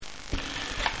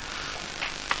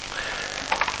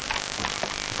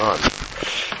on.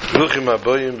 Bruchim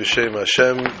Aboyim B'Shem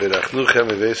Hashem Berachnuchem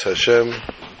Eveis Hashem.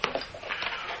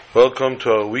 Welcome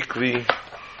to our weekly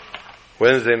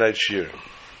Wednesday night shir.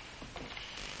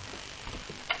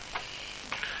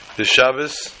 This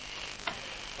Shabbos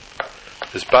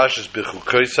is Parshas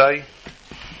Bechukoisai.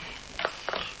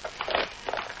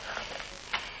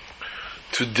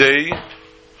 Today,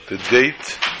 the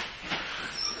date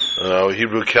on our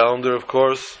Hebrew calendar, of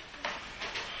course,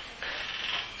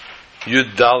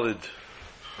 Yud Dalid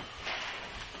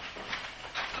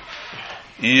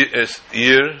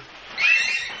Iyar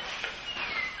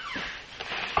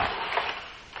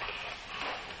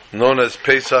known as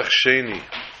Pesach Sheni.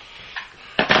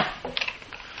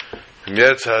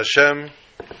 Yetz Hashem,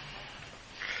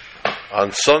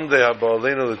 on Sunday Haba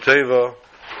Aleinu L'Teva,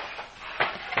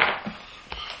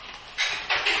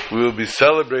 we will be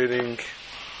celebrating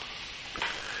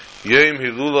Yom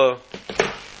Hilula,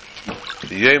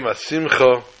 Yom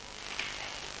HaSimcha,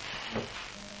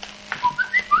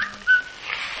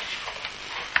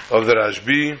 of the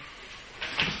Rashbi,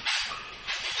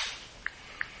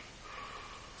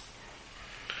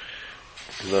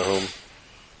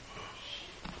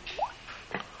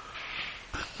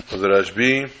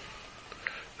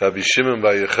 Rabbi Shimon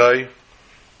Bar Yochai.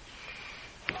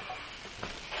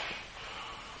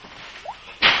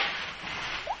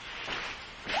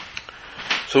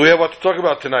 So we have what to talk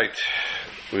about tonight.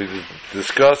 We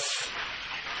discuss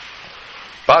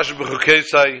Parshas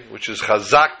Bechukoisai, which is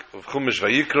Chazak of Chumash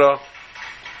Vayikra.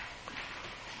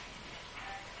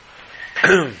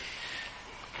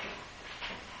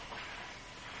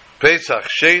 Pesach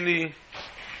Sheni,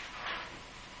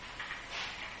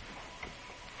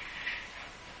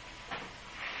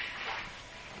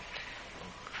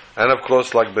 and of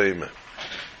course Lag B'Omer.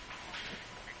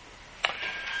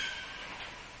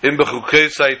 In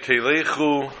Bechukoisai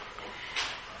Teilechu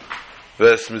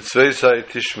Ves Mitzvosai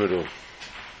Tishmeru.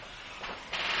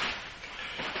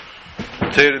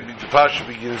 The Parsha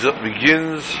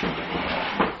begins,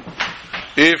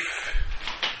 if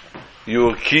you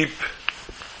will keep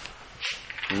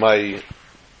my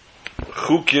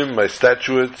chukim, my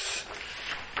statutes,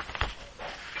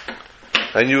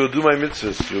 and you will do my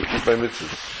mitzvahs, you will keep my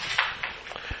mitzvahs.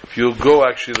 If you will go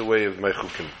actually the way of my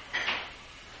chukim.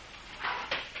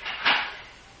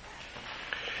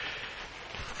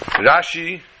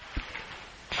 Rashi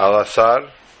al-Asar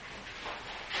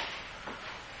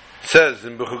says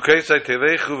in Bechukoisai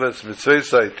Teilechu Ves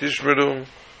Mitzvosai Tishmeru,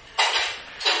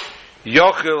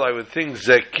 Yochel, I would think,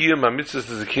 Zekiyam HaMitzvahs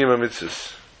is Zekiyam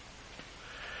HaMitzvahs.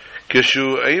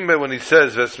 Keshu Eime, when he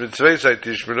says Ves Mitzvosai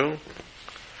Tishmeru,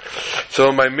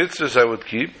 so my mitzvahs I would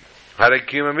keep.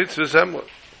 Harekiyam HaMitzvahs Emla.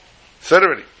 Said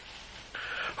already.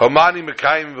 Homani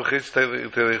Mekayim Bechukoisai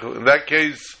Teilechu. In that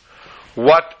case,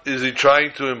 what is he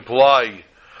trying to imply?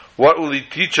 What will he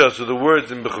teach us with the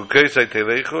words in Bechukoisai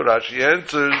Teilechu? Rashi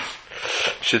answers,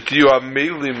 Shetiyu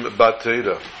Amelim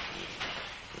B'Torah.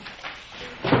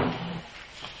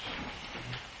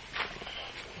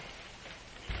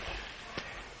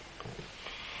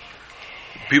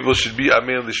 People should be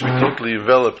Amelim, they should be totally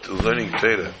enveloped in learning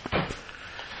Torah.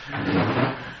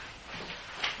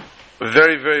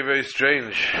 Very, very, very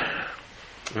strange.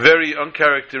 Very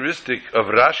uncharacteristic of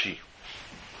Rashi.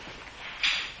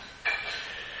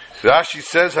 Rashi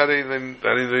says,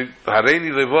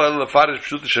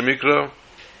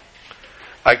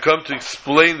 I come to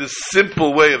explain the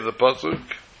simple way of the pasuk.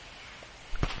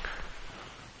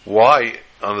 Why,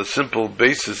 on the simple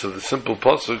basis of the simple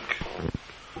pasuk,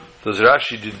 does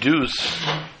Rashi deduce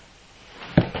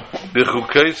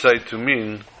Bechukoisai to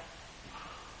mean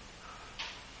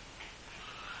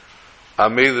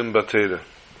Amelim B'Torah?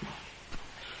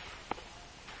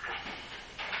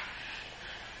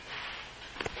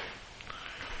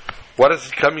 What is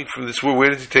it coming from this word?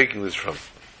 Where is he taking this from?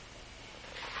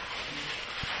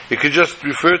 It could just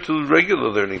refer to regular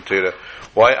learning Torah.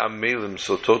 Why Amelim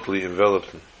so totally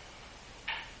enveloped in?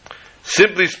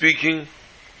 Simply speaking,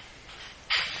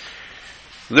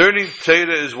 learning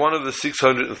Torah is one of the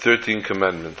 613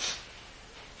 commandments.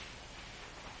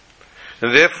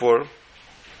 And therefore,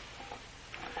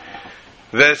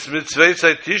 Ves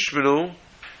Mitzvosai Tishmeru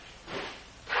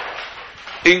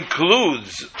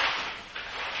includes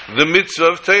the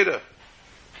mitzvah of Torah.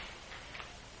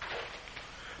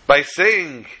 By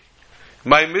saying,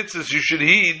 my mitzvahs you should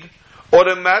heed,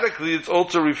 automatically it's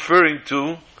also referring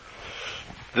to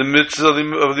the mitzvah of the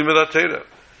Limud Torah.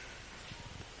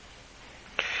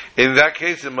 In that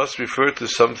case, it must refer to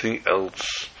something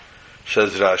else,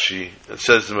 says Rashi, and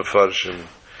says the Mefarshim,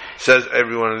 says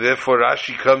everyone, and therefore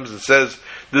Rashi comes and says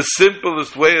the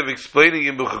simplest way of explaining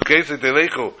in B'chukesei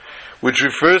Telecho, which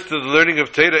refers to the learning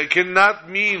of Torah, it cannot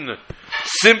mean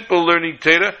simple learning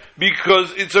Torah,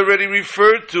 because it's already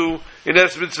referred to in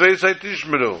Es Mitzvah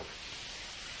Tishmeru.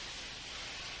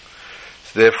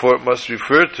 Therefore, it must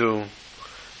refer to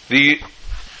the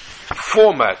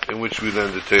format in which we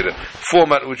learn the Torah,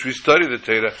 format in which we study the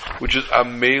Torah, which is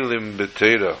Amelim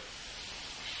B'Torah.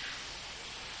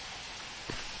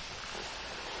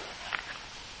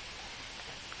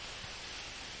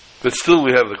 But still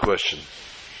we have the question.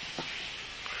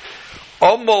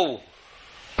 Omol.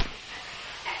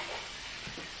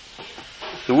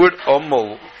 The word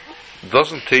Omol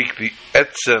doesn't take the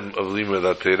etzem of Limud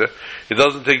HaTorah. It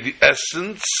doesn't take the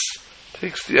essence. It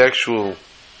takes the actual.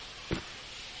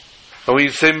 And when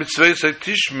you say Mitzvah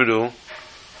Tishmeru,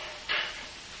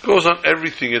 it goes on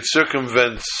everything. It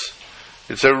circumvents.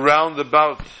 It's a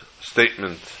roundabout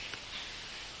statement.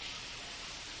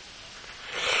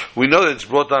 We know that it's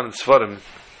brought down in Sfarim.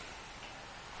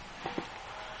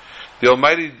 The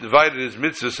Almighty divided His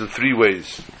mitzvahs in three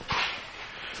ways.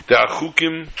 There are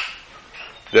chukim,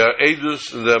 there are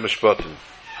edus, and there are mishpatim.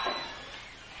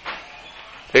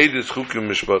 Edus, chukim,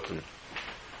 mishpatim.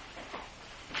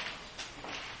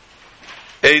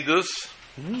 Edus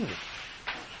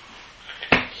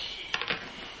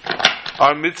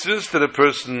are mitzvahs that a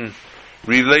person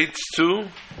relates to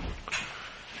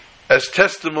as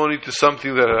testimony to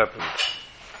something that happened.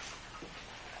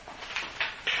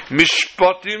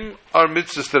 Mishpatim are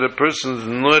mitzvahs that a person's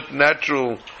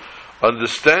natural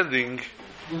understanding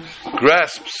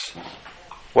grasps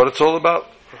what it's all about.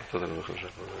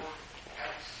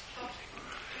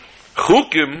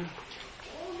 Chukim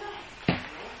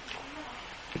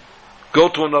go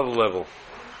to another level.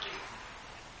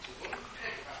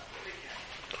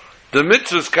 The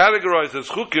mitzvahs categorized as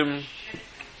chukim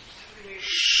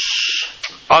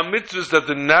are mitzvahs that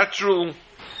the natural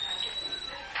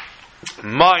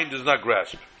mind does not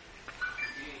grasp.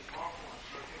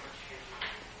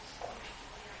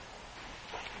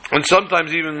 And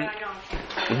sometimes even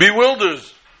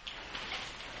bewilders.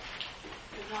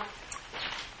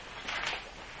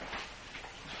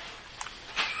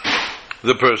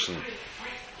 The person.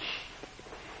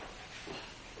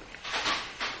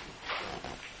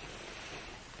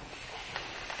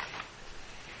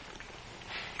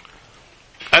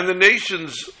 And the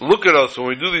nations look at us when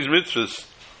we do these mitzvahs,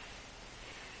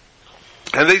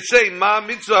 and they say, "Ma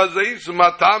mitzvah hazayis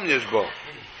ma tam yesh bo."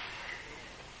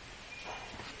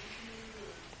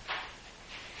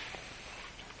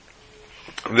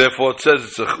 Therefore, it says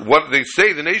it's what they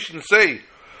say. The nations say,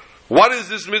 "What is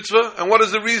this mitzvah, and what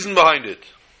is the reason behind it?"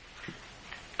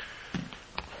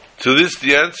 To this,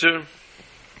 the answer,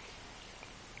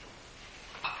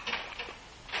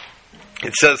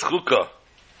 it says, "Chukah."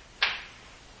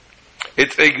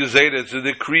 It's a gezerah, it's a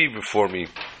decree before me.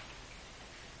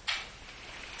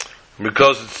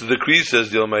 Because it's a decree, says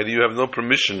the Almighty, you have no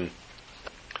permission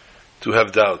to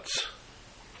have doubts.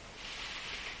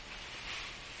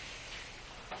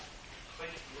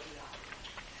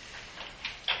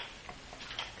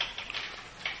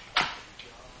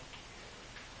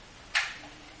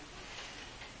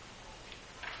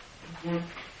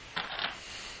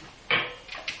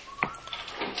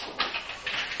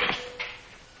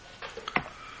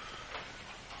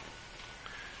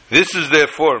 This is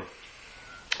therefore,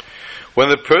 when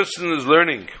the person is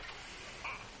learning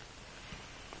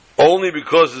only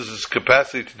because of his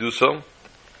capacity to do so,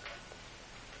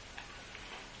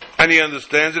 and he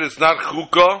understands it, it's not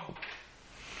chukah,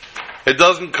 it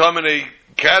doesn't come in a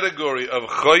category of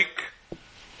choik.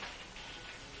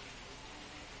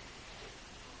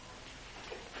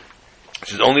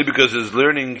 This is only because his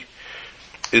learning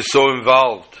is so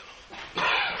involved.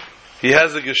 He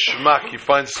has a geschmack, he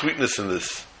finds sweetness in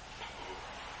this.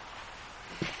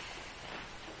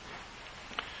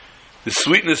 The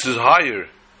sweetness is higher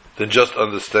than just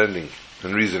understanding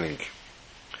and reasoning.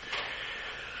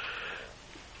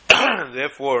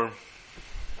 Therefore,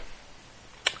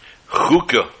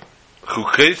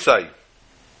 chukesai,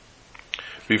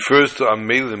 refers to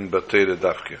amelim b'Torah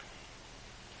dafke.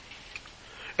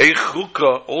 A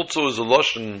chukah also is a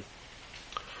lashon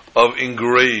of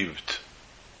engraved.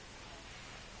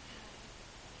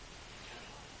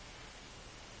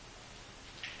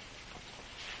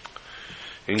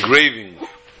 Engraving.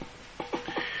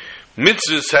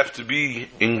 Mitzvahs have to be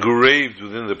engraved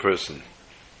within the person.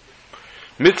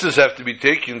 Mitzvahs have to be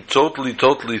taken totally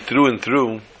through and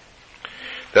through,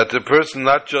 that the person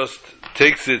not just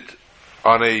takes it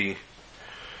on a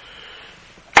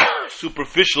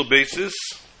superficial basis,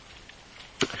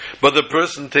 but the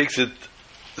person takes it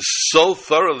so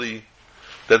thoroughly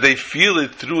that they feel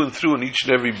it through and through in each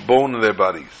and every bone in their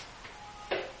bodies.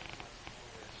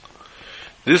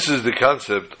 This is the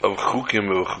concept of chukim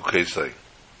v'chukeisai.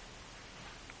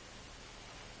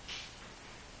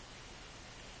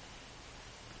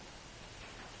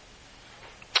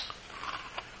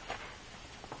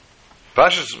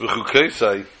 Pashas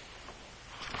v'chukeisai,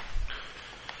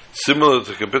 similar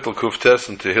to Kapitel Kuftes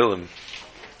and Tehillim,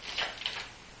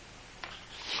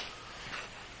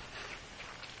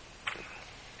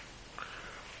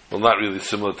 well, not really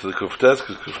similar to the Kuftes,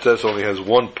 because Kuftes only has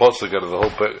one pasuk out of the whole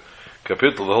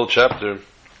Kapitel, the whole chapter,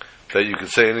 that you can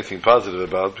say anything positive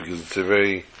about, because it's a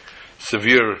very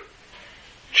severe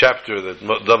chapter that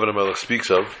David HaMelech speaks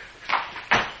of.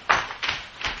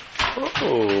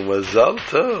 Oh, Mazal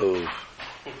Tov.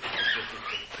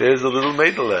 There's a little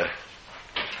Meidele.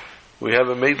 We have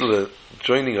a Meidele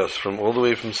joining us from all the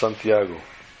way from Santiago.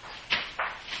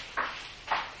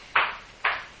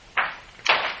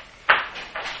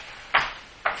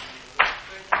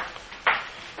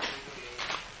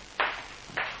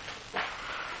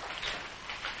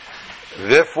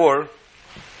 Therefore,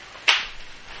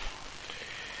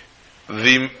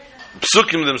 the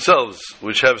psukim themselves,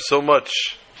 which have so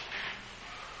much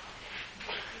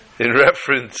in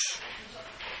reference,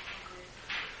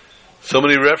 so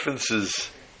many references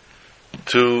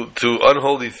to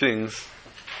unholy things,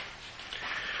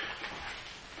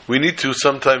 we need to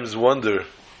sometimes wonder,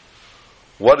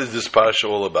 what is this parsha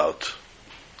all about?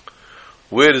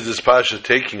 Where is this parsha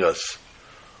taking us?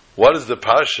 What is the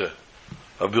parsha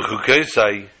of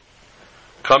B'chukeisai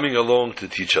coming along to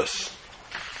teach us?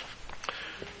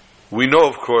 We know,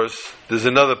 of course, there's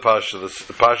another parsha,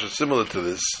 a parsha similar to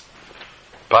this,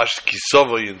 Parshat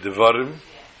Kisavai in Devarim,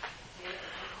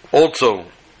 also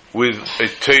with a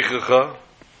teichacha,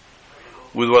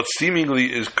 with what seemingly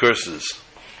is curses.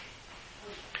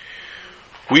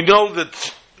 We know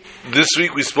that this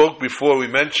week we spoke before, we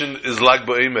mentioned is Lag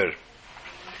BaOmer.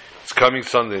 It's coming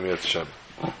Sunday, Me'ez Hashem.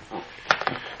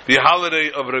 The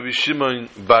holiday of Rabbi Shimon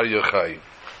Bar Yochai.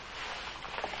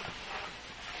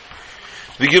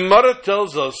 The Gemara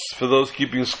tells us, for those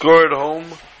keeping score at home,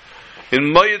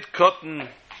 in Mayit Cotton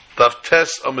Taf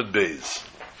Tes Amid Beis,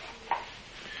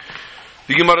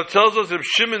 the Gemara tells us Rabbi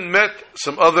Shimon met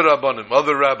some other Rabbanim,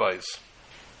 other rabbis.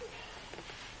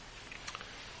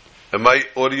 Am I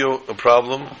audio a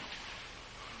problem?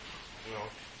 No.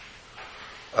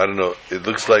 I don't know. It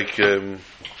looks like Hear me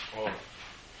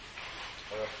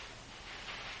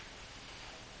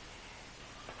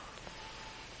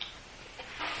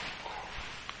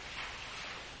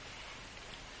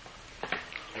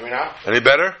now? any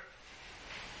better?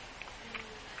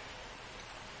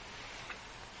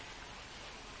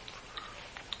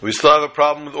 We still have a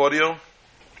problem with audio?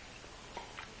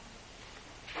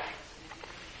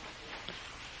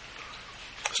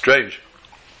 Strange.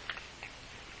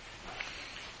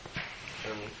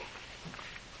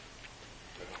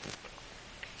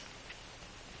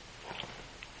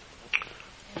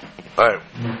 All right.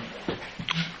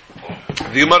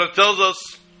 The Gemara tells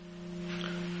us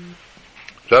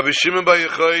Rabbi Shimon Bar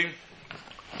Yochai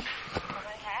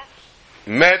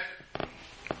met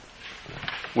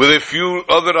with a few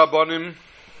other Rabbanim,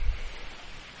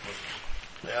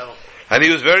 and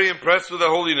he was very impressed with their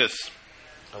holiness.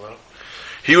 Hello?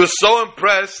 He was so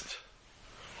impressed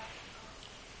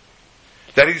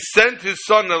that he sent his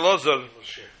son Elazar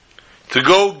to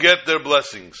go get their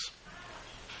blessings.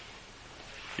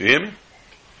 You hear me?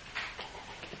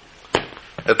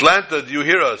 Atlanta, do you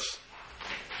hear us?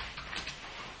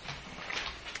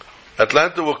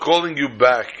 Atlanta, we're calling you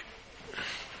back.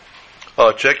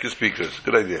 Oh, check your speakers.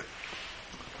 Good idea.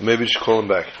 Maybe you should call him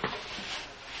back.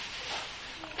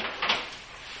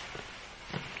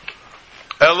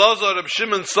 Elazar, Reb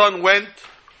Shimon's son, went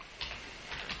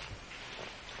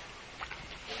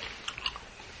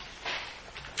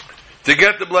to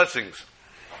get the blessings.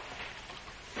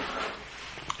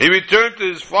 He returned to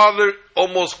his father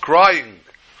almost crying.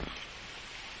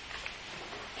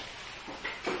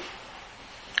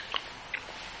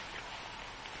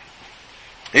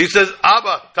 He says,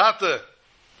 Abba, Tata,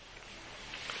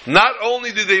 not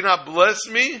only did they not bless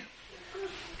me,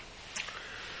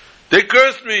 they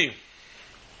cursed me.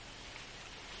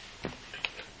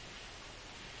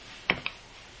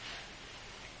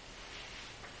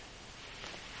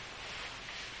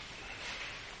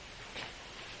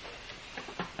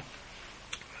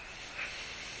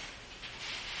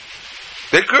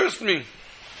 They cursed me.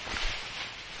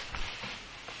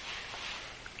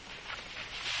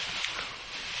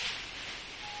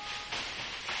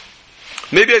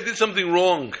 Maybe I did something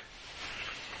wrong.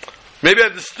 Maybe I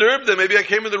disturbed them. Maybe I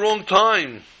came at the wrong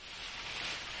time.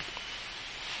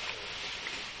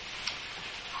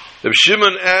 Reb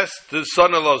Shimon asked his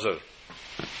son Elazar,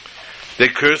 they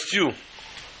cursed you.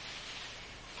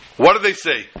 What did they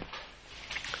say?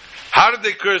 How did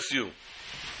they curse you?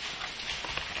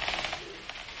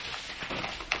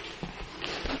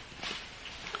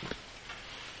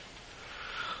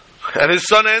 And his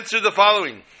son answered the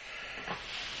following.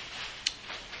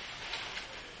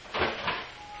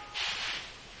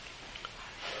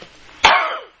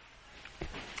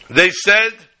 They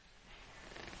said,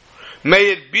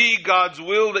 may it be God's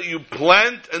will that you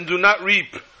plant and do not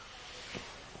reap.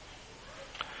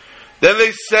 Then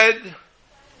they said,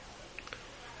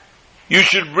 you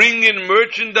should bring in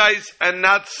merchandise and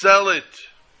not sell it.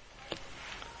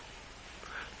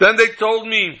 Then they told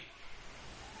me,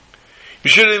 you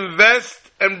should invest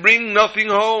and bring nothing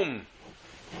home.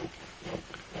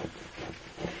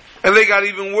 And they got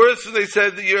even worse, and they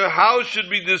said that your house should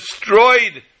be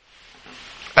destroyed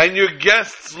and your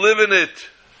guests live in it.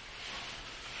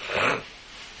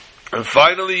 And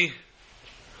finally,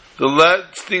 the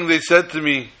last thing they said to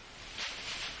me,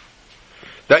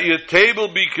 that your table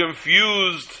be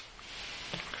confused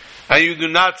and you do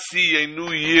not see a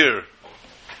new year.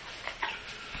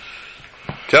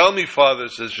 Tell me, Father,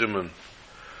 says Shimon,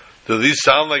 do these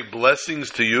sound like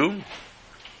blessings to you?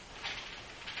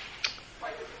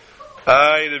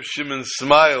 Reb Shimon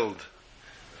smiled,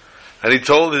 and he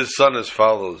told his son as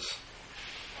follows.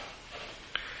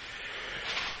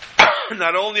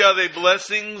 Not only are they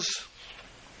blessings,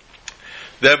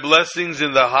 they're blessings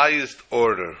in the highest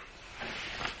order.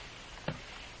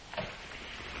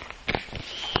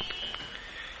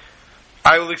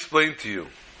 I will explain to you.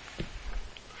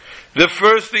 The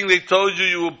first thing they told you,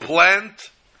 you will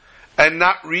plant and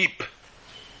not reap.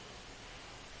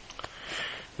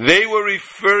 They were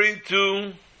referring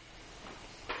to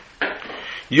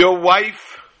your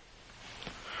wife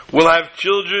will have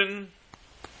children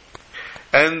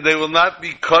and they will not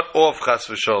be cut off, chas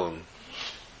v'sholem.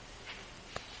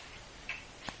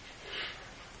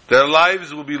 Their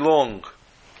lives will be long.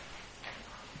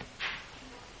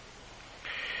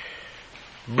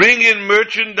 Bring in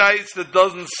merchandise that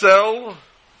doesn't sell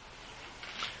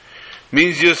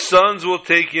means your sons will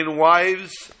take in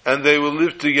wives and they will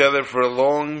live together for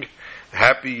long,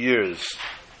 happy years.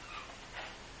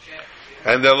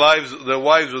 And their wives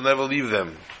will never leave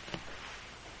them.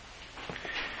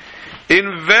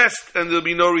 Invest and there'll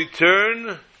be no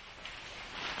return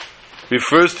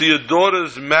refers to your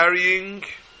daughters marrying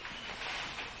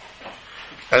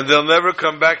and they'll never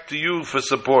come back to you for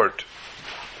support.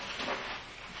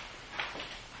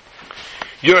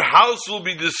 Your house will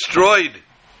be destroyed.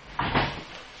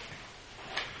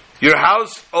 Your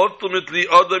house ultimately,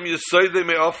 Adam Yisayde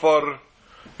Me'afar,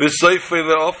 V'Sayfe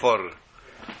Le'afar.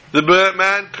 The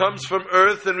man comes from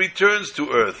earth and returns to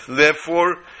earth.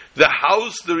 Therefore, the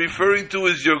house they're referring to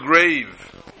is your grave.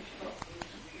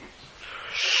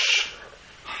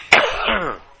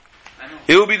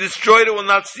 It will be destroyed. It will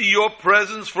not see your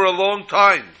presence for a long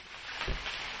time.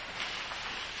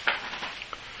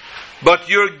 But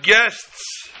your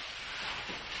guests,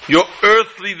 your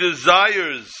earthly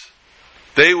desires,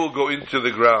 they will go into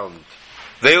the ground.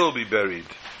 They will be buried.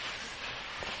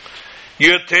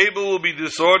 Your table will be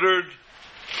disordered.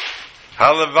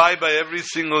 Halavai by every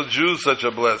single Jew such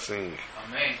a blessing.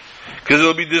 Amen. Because it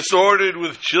will be disordered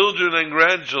with children and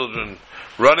grandchildren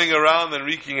running around and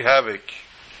wreaking havoc.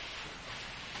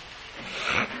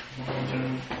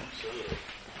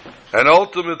 And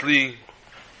ultimately,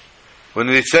 when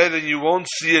they say that you won't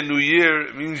see a new year,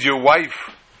 it means your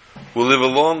wife will live a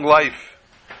long life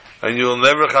and you will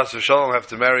never, chas v'shalom, have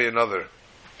to marry another.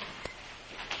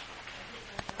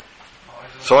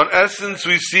 So in essence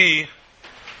we see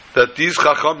that these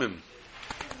chachamim,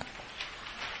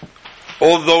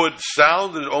 although it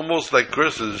sounded almost like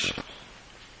curses,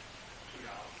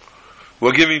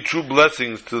 were giving true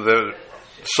blessings to the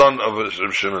son of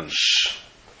Reb Shimon.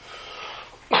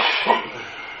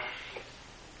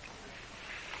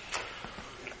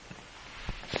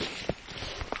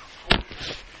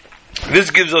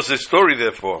 This gives us a story,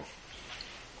 therefore,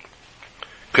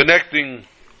 connecting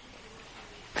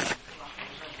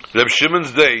Reb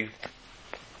Shimon's day,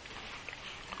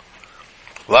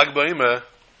 Lag Ba'imah,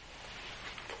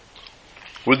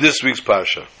 with this week's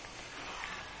Parsha.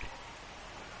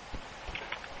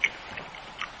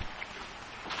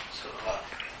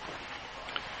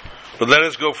 But let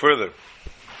us go further.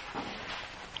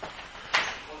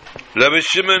 Reb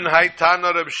Shimon,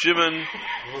 Haitana Reb Shimon,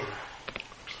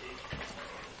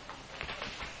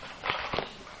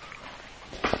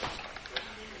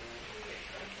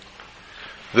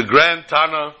 the Grand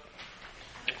Tana,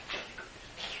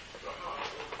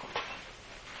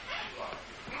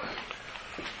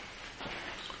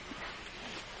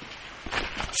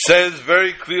 says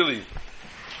very clearly,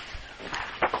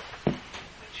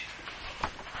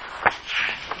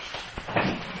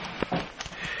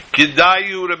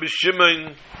 Kidayu Rabbi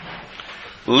Shimon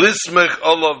lismech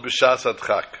olav b'shas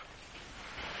adchak.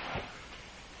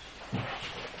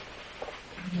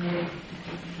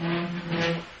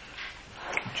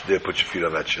 There, put your feet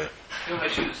on that chair. My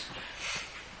shoes.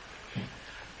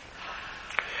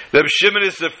 Rabbi Shimon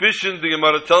is sufficient, the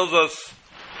Gemara tells us,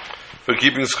 for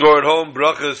keeping score at home.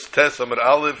 Brachas Tes Amar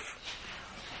Aleph.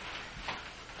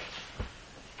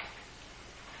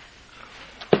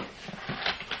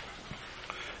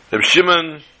 Rabbi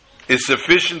Shimon is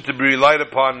sufficient to be relied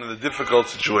upon in a difficult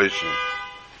situation.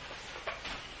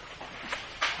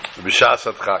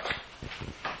 B'shas adchak.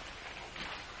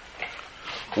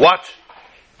 What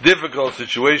difficult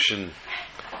situation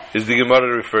is the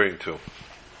Gemara referring to?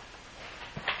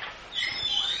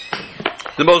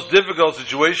 The most difficult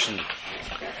situation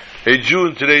a Jew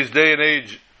in today's day and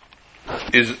age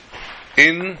is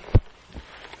in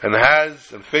and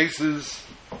has and faces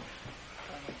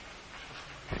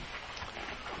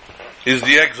is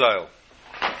the exile,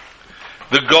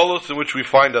 the golus in which we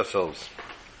find ourselves.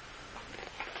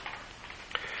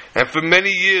 And for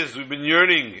many years we've been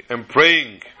yearning and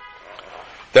praying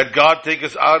that God take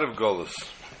us out of golus.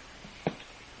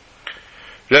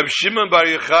 Reb Shimon Bar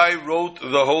Yochai wrote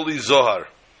the Holy Zohar.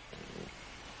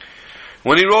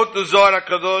 When he wrote the Zohar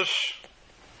HaKadosh,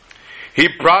 he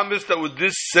promised that with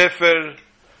this Sefer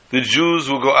the Jews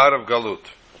will go out of Galut.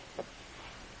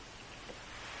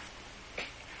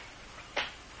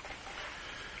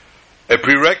 A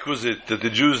prerequisite that the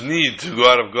Jews need to go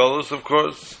out of Galus, of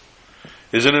course,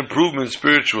 is an improvement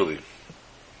spiritually.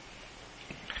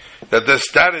 That their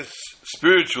status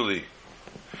spiritually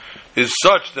is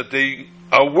such that they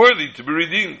are worthy to be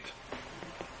redeemed.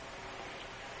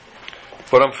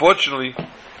 But unfortunately,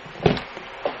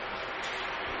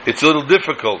 it's a little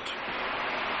difficult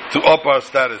to up our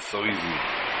status so easily.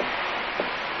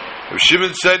 Rav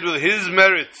Shimon said with his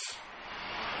merits,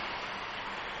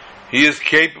 he is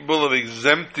capable of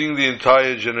exempting the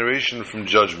entire generation from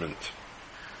judgment.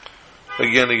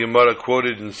 Again, the Gemara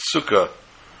quoted in Sukkah,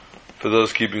 for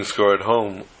those keeping score at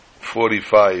home,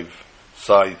 45,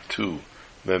 side 2,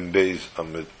 Mem Beis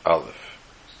Amid Aleph.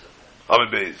 Amid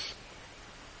Beis.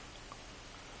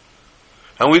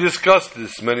 And we discussed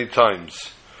this many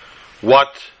times.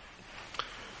 What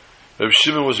Rav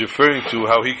Shimon was referring to,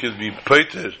 how he could be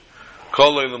pater,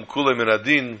 Kol Olam Kulei Min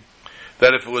Adin,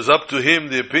 that if it was up to him,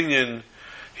 the opinion,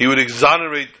 he would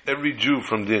exonerate every Jew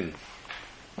from din.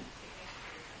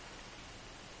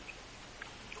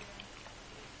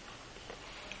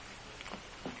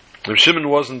 Rav Shimon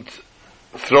wasn't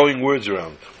throwing words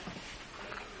around.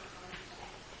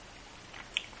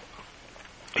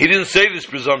 He didn't say this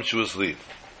presumptuously.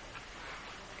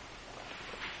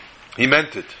 He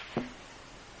meant it.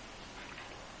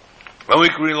 And we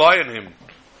can rely on him.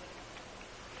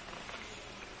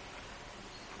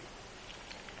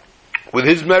 With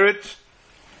his merits,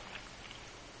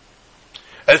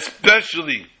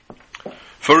 especially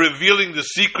for revealing the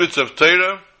secrets of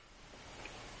Torah,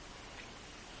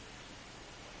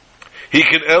 he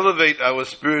can elevate our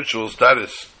spiritual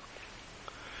status.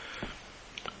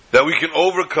 That we can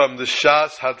overcome the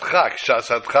Shas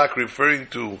Hadchak referring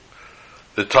to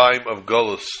the time of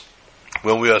Golus,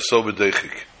 when we are so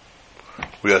bedechik,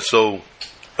 we are so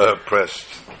oppressed.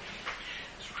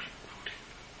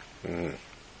 And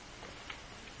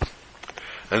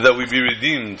that we be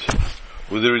redeemed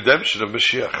with the redemption of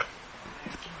Mashiach.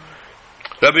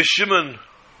 Rabbi Shimon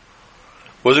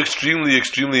was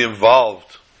extremely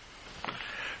involved.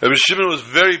 Rabbi Shimon was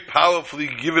very powerfully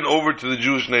given over to the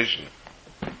Jewish nation.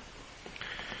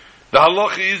 The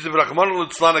halacha is, if Rachmana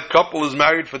litzlan, a couple is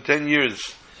married for 10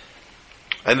 years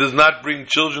and does not bring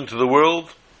children to the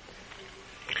world,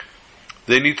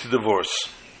 they need to divorce.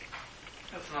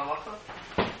 That's an halacha?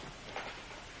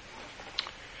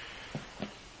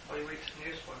 What do you wait 10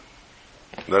 years for?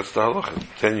 That's the halacha,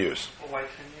 10 years. Well, why 10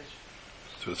 years?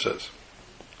 That's what it says.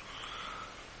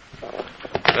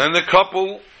 And the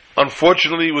couple,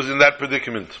 unfortunately, was in that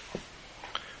predicament.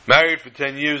 Married for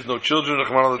 10 years, no children,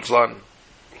 Rachmana litzlan.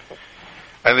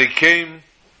 And they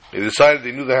decided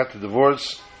they knew they had to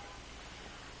divorce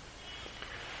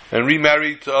and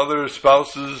remarry to other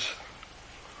spouses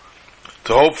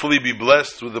to hopefully be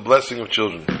blessed with the blessing of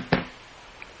children.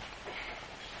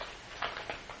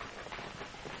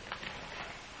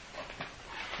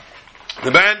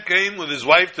 The man came with his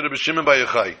wife to Rabbi Shimon Bar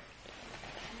Yochai.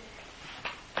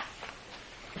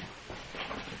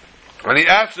 And he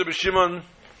asked Rabbi Shimon,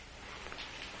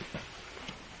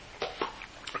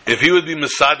 if he would be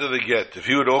Masada the get, if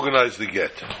he would organize the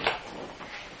get.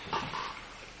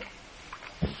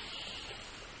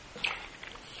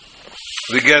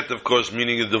 The get, of course,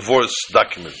 meaning a divorce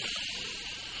document.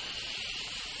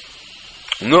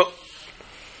 No.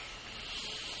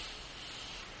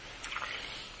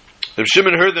 Reb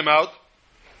Shimon heard them out,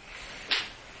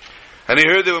 and he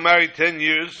heard they were married 10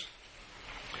 years,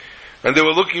 and they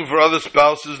were looking for other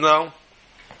spouses now.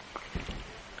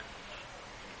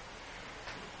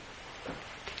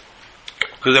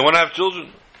 Because they want to have children.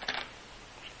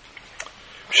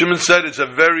 Shimon said it's a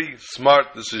very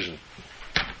smart decision.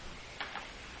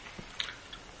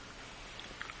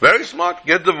 Very smart.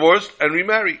 Get divorced and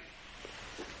remarry.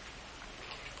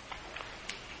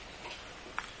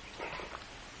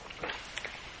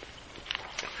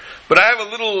 But I have a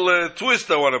little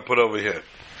twist I want to put over here.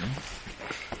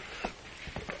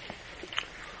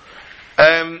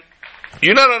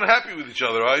 You're not unhappy with each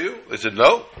other, are you? They said,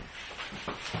 no.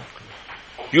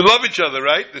 You love each other,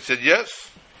 right? They said, yes.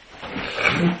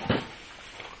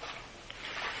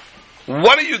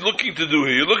 What are you looking to do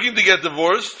here? You're looking to get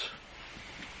divorced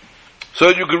so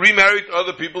that you can remarry to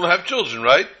other people and have children,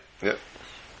 right? Yeah.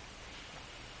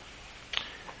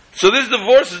 So this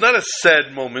divorce is not a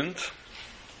sad moment.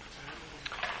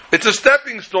 It's a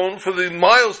stepping stone for the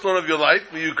milestone of your life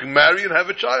where you can marry and have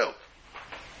a child.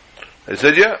 I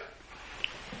said, yeah.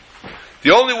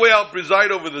 The only way I'll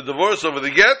preside over the divorce, over the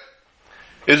get,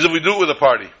 is if we do it with a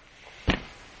party.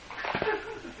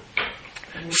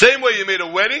 Same way you made a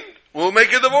wedding, we'll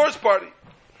make a divorce party.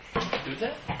 Do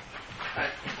that?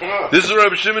 This is where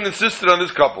Rabbi Shimon insisted on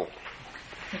this couple.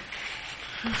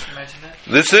 Imagine that.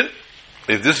 Listen,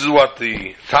 if this is what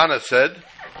the Tana said,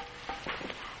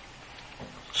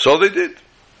 so they did.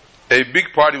 A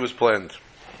big party was planned.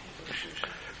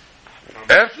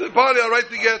 After the party, I'll write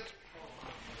the get.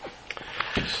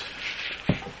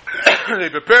 They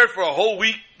prepared for a whole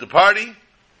week, the party.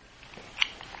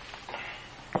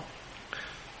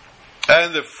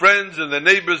 And the friends and the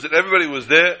neighbors and everybody was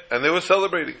there, and they were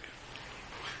celebrating.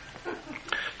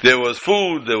 There was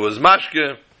food, there was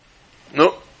mashke.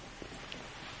 No.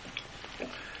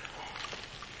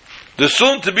 The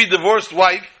soon-to-be divorced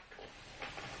wife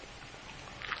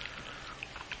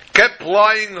kept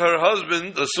plying her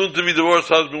husband, a soon-to-be divorced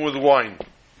husband, with wine.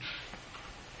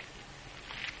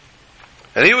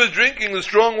 And he was drinking the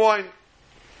strong wine.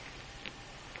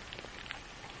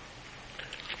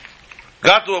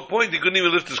 Got to a point he couldn't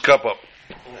even lift his cup up.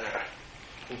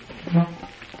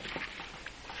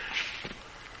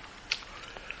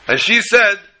 And she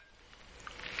said,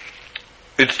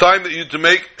 it's time that you to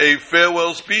make a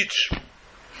farewell speech.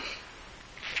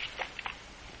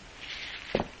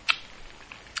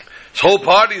 This whole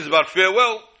party is about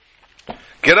farewell.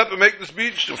 Get up and make the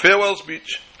speech, a farewell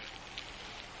speech.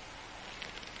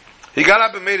 He got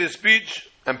up and made his speech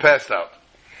and passed out.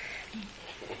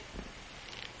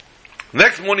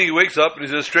 Next morning he wakes up and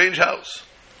he's in a strange house.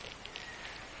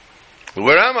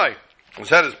 Where am I? His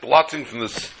head is blotting from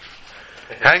this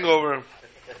hangover.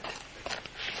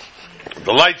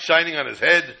 The light shining on his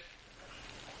head.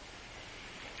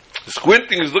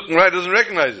 Squinting, he's looking right, doesn't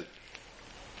recognize it.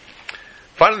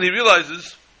 Finally he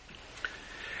realizes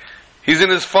he's in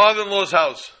his father-in-law's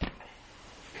house.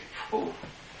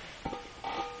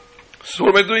 So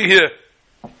what am I doing here?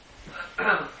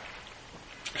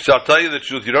 So I'll tell you the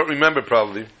truth. You don't remember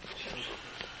probably.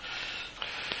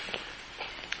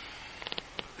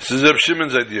 This is Reb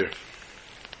Shimon's idea.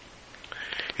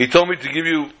 He told me to give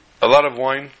you a lot of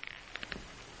wine,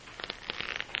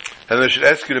 and I should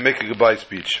ask you to make a goodbye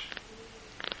speech.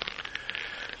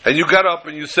 And you got up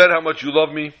and you said how much you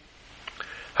love me,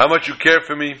 how much you care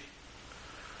for me.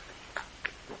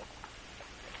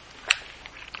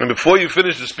 And before you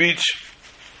finished the speech,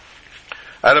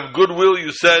 out of goodwill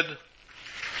you said,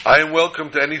 I am welcome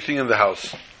to anything in the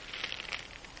house.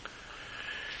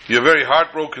 You're very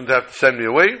heartbroken to have to send me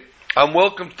away. I'm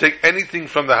welcome to take anything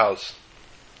from the house.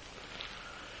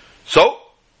 So,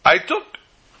 I took.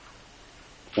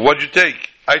 What'd you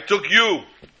take? I took you.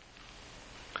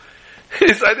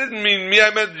 Yes, I didn't mean me.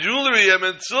 I meant jewelry. I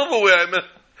meant silverware. I meant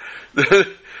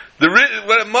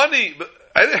the money. But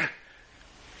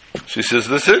she says,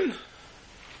 listen,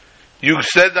 you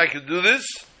said I could do this,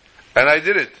 and I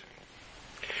did it.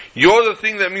 You're the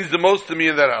thing that means the most to me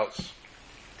in that house.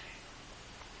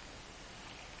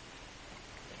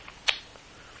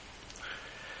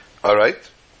 All right.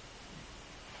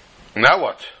 Now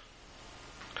what?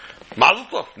 Mazel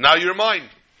tov. Now you're mine.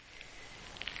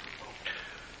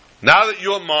 Now that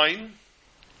you're mine,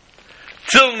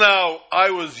 till now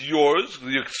I was yours, the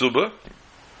Yeksuba.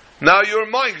 Now you're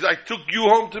mine because I took you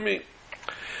home to me.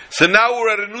 So now we're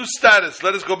at a new status.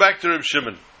 Let us go back to Reb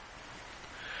Shimon.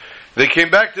 They came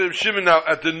back to Reb Shimon now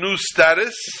at the new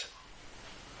status.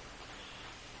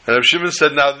 And Reb Shimon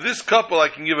said, now this couple I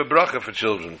can give a bracha for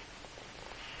children.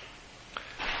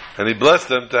 And he blessed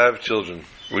them to have children,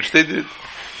 which they did.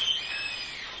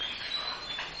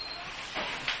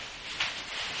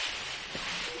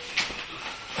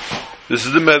 This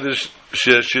is the Medrash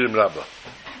Shirim Rabbah.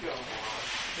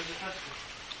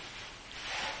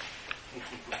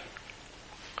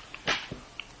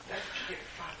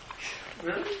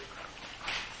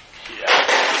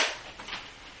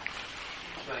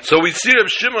 So we see Reb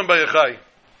Shimon Bar Yochai.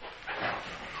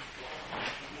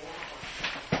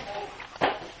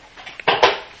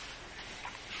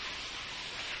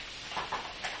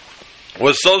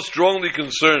 Was so strongly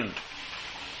concerned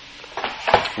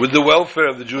with the welfare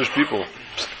of the Jewish people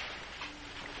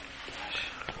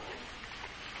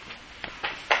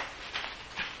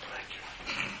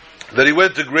that he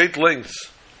went to great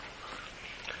lengths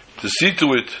to see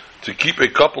to it, to keep a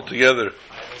couple together,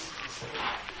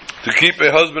 to keep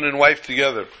a husband and wife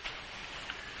together,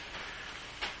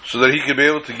 so that he could be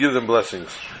able to give them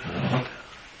blessings.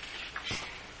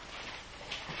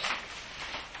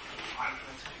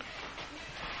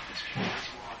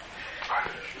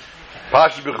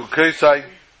 Pasha B'Chukosai,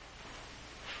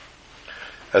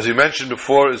 as we mentioned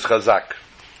before, is Chazak.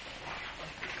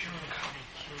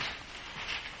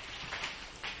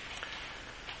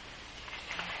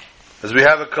 As we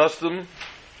have a custom,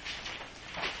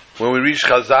 when we reach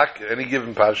Chazak, any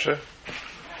given Pasha,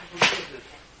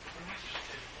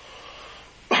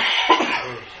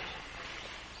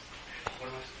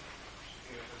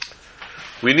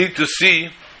 we need to see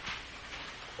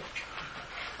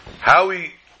how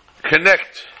we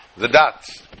connect the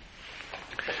dots.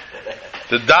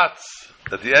 The dots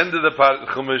at the end of the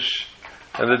Chumash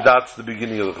and the dots at the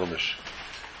beginning of the Chumash.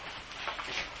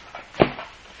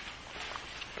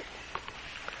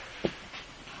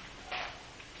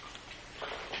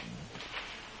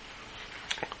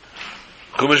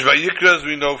 Chumash Vayikra, as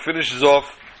we know, finishes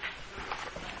off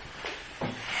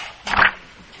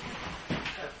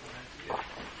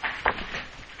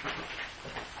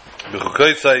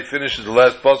B'Chukosai finishes the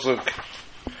last pasuk.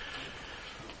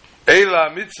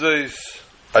 Eila mitzvahs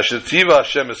asher tziva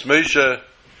Hashem es Moshe.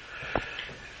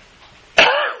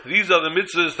 These are the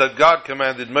mitzvahs that God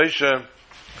commanded Moshe.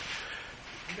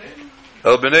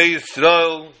 El bnei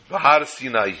Yisrael b'Har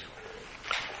Sinai,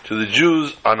 to the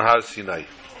Jews on Har Sinai.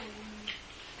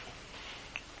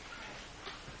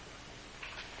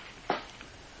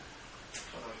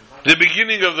 The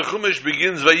beginning of the Chumash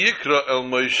begins Vayikra el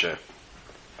Moshe.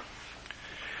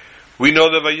 We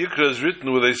know that Vayikra is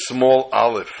written with a small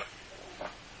aleph.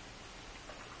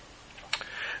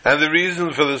 And the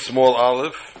reason for the small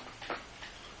aleph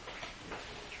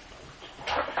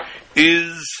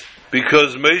is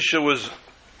because Moshe was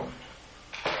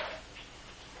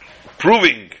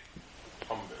proving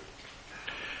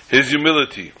his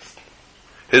humility,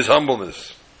 his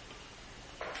humbleness.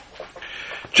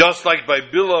 Just like by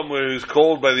Bilam, where he was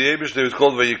called by the Eibush, he was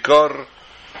called Vayikar,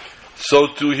 so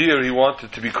too here he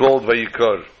wanted to be called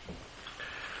Vayikar.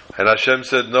 And Hashem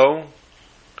said, no,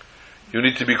 you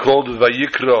need to be called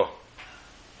Vayikra.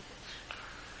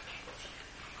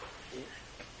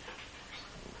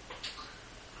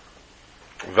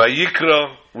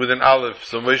 Vayikra with an aleph.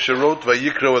 So Moshe wrote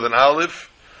Vayikra with an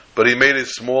aleph, but he made a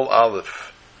small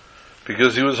aleph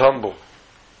because he was humble,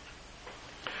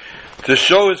 to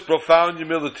show his profound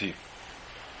humility.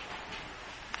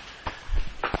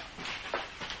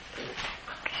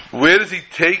 Where does he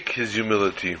take his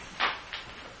humility?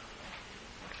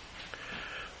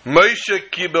 Moshe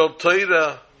kibel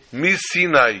Torah mi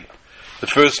Sinai, the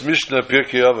first Mishnah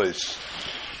Pirkei Avos.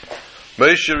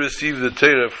 Moshe received the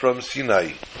Torah from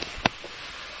Sinai.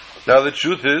 Now the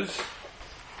truth is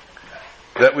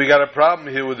that we got a problem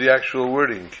here with the actual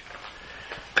wording,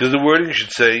 because the wording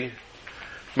should say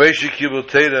Moshe kibel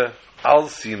Torah al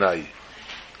Sinai.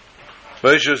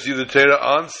 Moshe received the Torah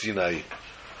on Sinai.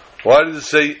 Why does it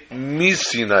say mi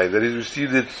Sinai, that he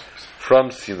received it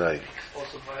from Sinai?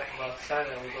 Also, Mount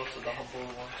Sinai was also the humble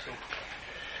one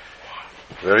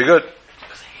too. Very good.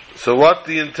 So what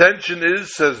the intention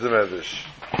is, says the Medrash,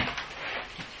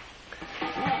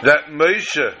 that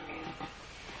Moshe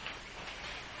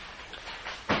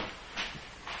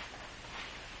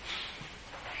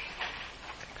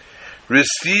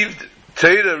received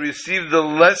Torah, received the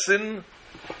lesson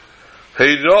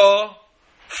Heirah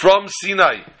from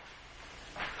Sinai.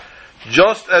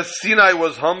 Just as Sinai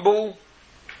was humble,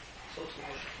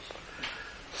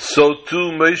 so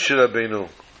too Moshe Rabbeinu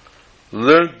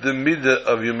learned the midah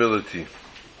of humility.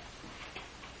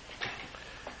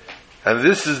 And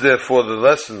this is therefore the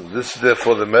lesson, this is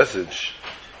therefore the message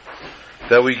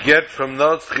that we get from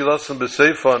Notz Tchilasan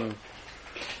B'Seifon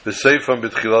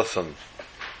B'Tchilasan,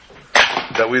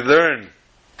 that we learn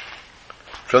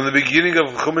from the beginning of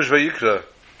Chumash Vayikra,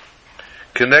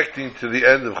 connecting to the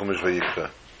end of Chumash Vayikra,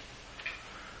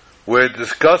 where it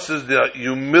discusses the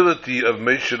humility of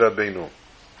Moshe Rabbeinu.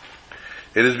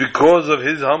 It is because of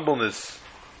his humbleness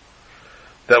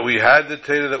that we had the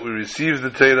Torah, that we received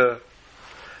the Torah,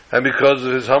 and because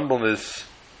of his humbleness,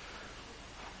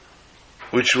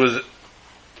 which was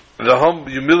the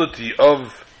humility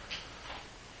of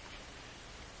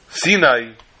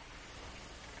Sinai,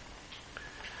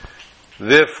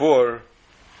 therefore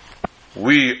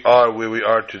we are where we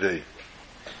are today.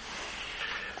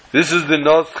 This is the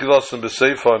Notz Tchilasan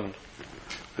B'Seifon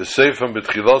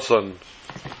B'Tchilasan,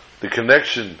 the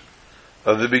connection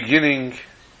of the beginning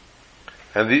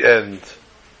and the end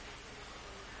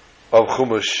of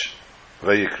Chumash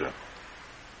Vayikra.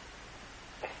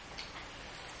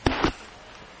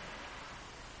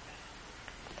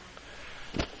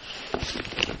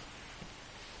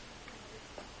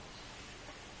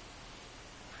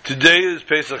 Today is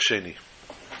Pesach Sheni.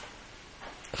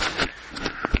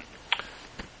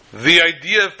 The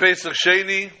idea of Pesach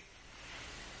Sheni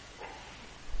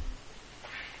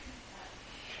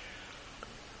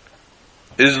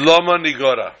is Lama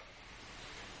Nigora.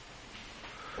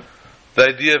 The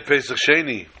idea of Pesach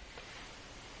Sheni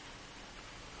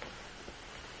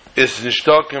is nicht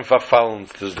and verfallen,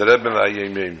 das der Rebbe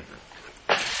Ayemim.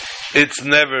 It's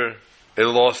never a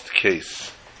lost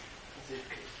case.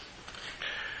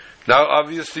 Now,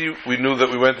 obviously, we knew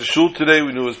that we went to shul today.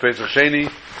 We knew it was Pesach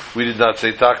Sheni. We did not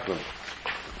say Takman.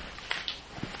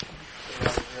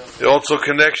 Also,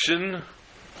 connection.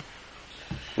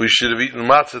 We should have eaten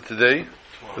matzah today.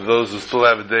 For those who still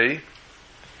have a day.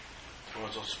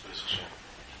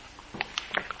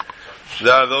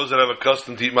 There are those that have a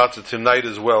custom to eat matzah tonight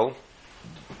as well.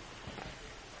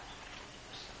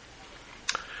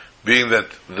 Being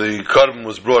that the korban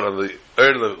was brought on the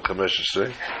early Chamesh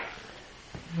Esrei.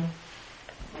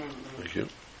 Thank you.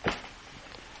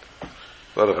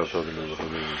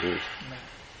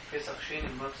 Pesach Sheni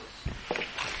matzahs.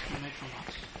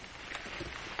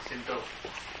 Simple.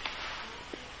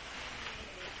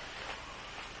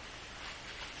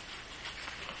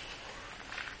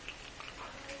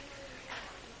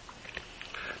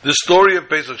 The story of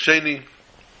Pesach Sheni,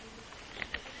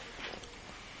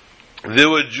 there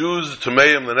were Jews,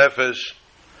 Tameim the Nefesh,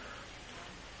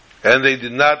 and they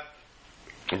did not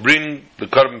bring the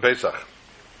Korban Pesach.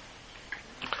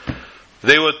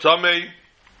 They were Tamei,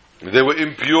 they were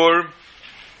impure,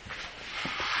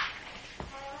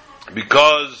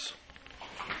 because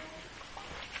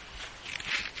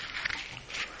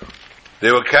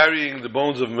they were carrying the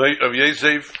bones of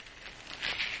Yosef,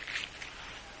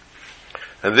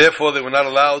 and therefore they were not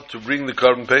allowed to bring the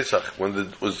Korban Pesach when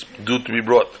it was due to be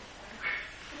brought.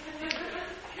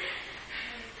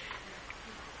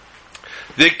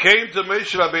 They came to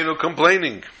Moshe Rabbeinu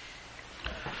complaining,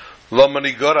 Lama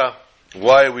Nigora,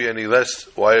 why are we any less?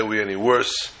 Why are we any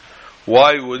worse?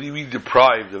 Why were we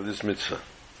deprived of this mitzvah?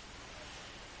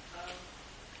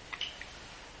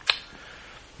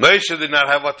 Moshe did not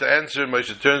have what to answer.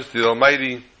 Moshe turns to the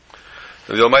Almighty,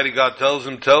 and the Almighty God tells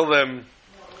him, tell them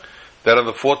that on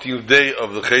the 14th day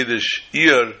of the Chedesh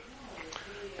Iyar,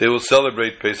 they will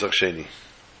celebrate Pesach Sheni.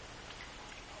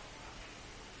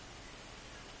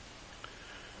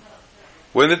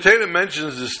 When the Torah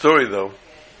mentions this story, though,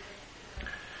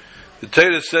 the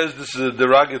Torah says this is a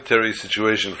derogatory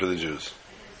situation for the Jews.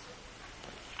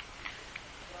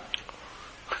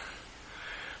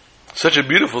 Such a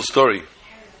beautiful story.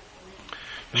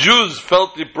 Jews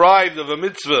felt deprived of a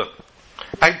mitzvah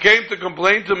and came to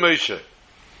complain to Moshe.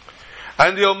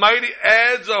 And the Almighty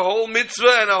adds a whole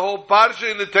mitzvah and a whole parsha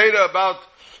in the Torah about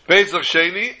Pesach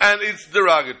Sheni, and it's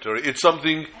derogatory. It's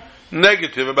something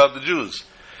negative about the Jews.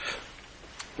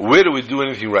 Where do we do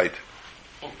anything right?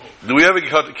 Do we ever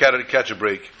catch a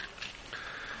break?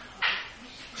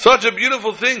 Such a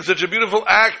beautiful thing, such a beautiful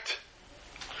act.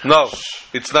 No,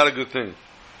 it's not a good thing.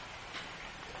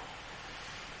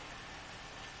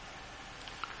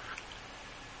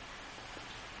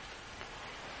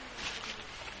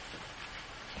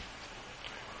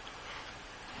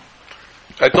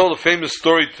 I told a famous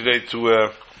story today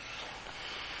to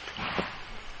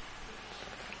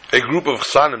a group of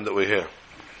Chsanim that were here.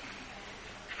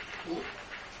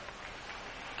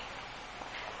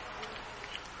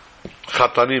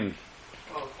 Chatanim.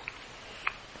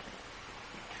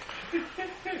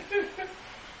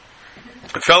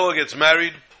 A fellow gets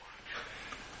married,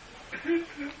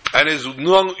 and his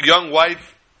young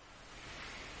wife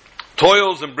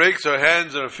toils and breaks her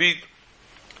hands and her feet,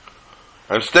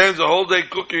 and stands the whole day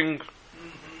cooking.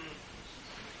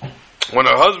 When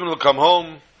her husband will come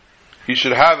home, he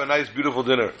should have a nice, beautiful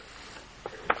dinner.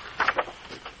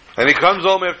 And he comes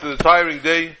home after the tiring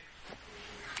day,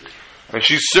 and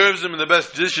she serves him the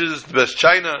best dishes, the best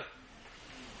china,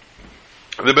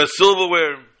 the best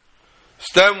silverware,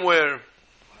 stemware.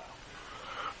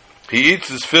 He eats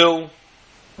his fill.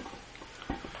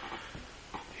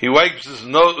 He wipes his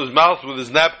mouth with his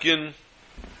napkin.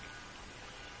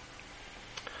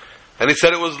 And he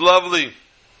said it was lovely,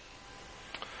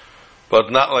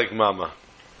 but not like Mama.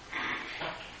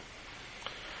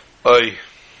 Oy.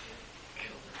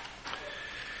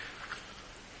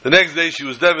 The next day she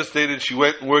was devastated. She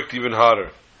went and worked even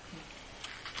harder.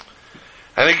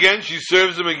 And again she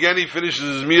serves him. Again he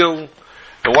finishes his meal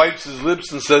and wipes his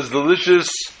lips and says, delicious,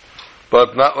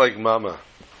 but not like Mama.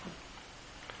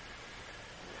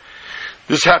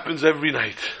 This happens every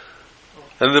night.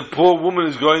 And the poor woman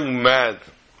is going mad.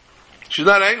 She's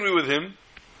not angry with him.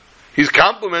 He's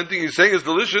complimenting, he's saying it's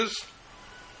delicious.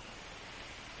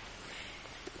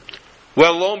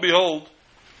 Well, lo and behold,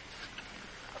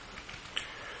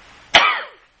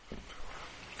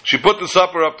 she put the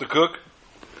supper up to cook,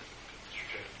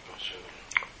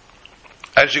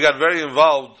 and she got very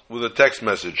involved with a text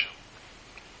message.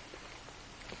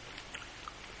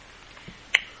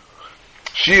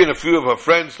 She and a few of her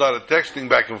friends started texting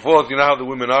back and forth. You know how the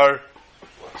women are.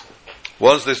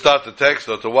 Once they start to text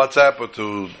or to WhatsApp or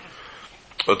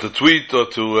to tweet or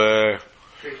to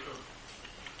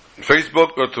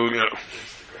Facebook or to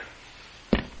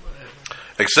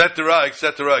etc.,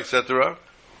 etc., etc.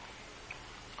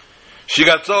 She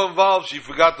got so involved she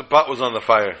forgot the pot was on the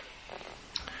fire,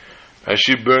 and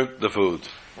she burnt the food.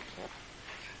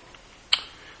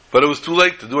 But it was too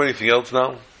late to do anything else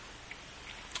now.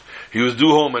 He was due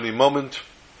home any moment.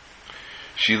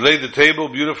 She laid the table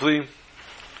beautifully,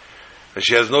 and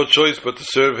she has no choice but to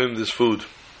serve him this food.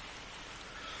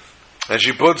 And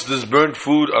she puts this burnt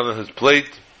food on his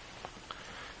plate,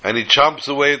 and he chomps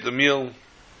away at the meal,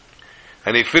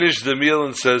 and he finishes the meal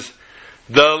and says,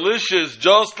 delicious,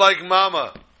 just like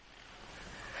Mama.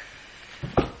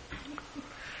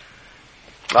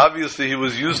 Obviously he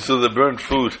was used to the burnt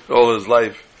food all his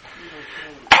life.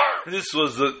 This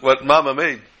was what Mama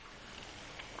made.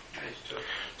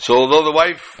 So although the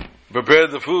wife prepared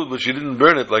the food, but she didn't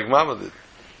burn it like Mama did.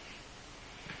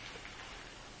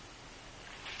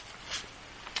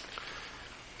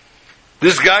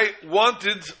 This guy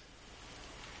wanted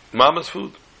Mama's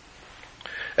food.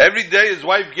 Every day his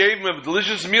wife gave him a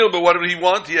delicious meal, but what did he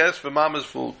want? He asked for Mama's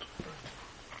food.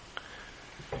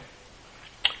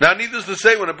 Now, needless to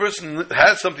say, when a person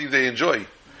has something they enjoy,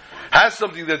 has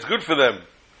something that's good for them,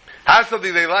 has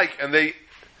something they like, and they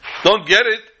don't get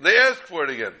it, they ask for it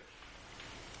again.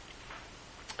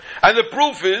 And the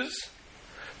proof is,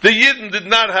 the Yidden did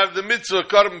not have the mitzvah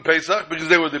Korban Pesach because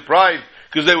they were deprived,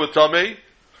 because they were tamei.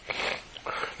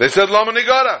 They said, Lama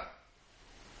Nigara.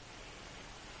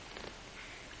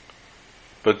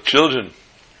 But children,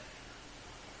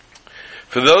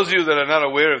 for those of you that are not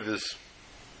aware of this,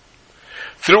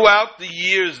 throughout the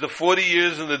years, the 40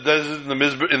 years in the desert,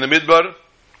 in the Midbar,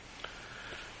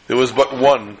 there was but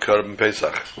one Korban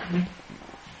Pesach.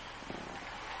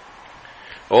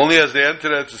 Only as they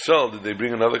entered Eretz Yisrael did they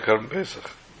bring another Korban Pesach.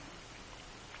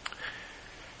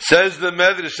 Says the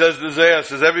Medrash, says the Zayah,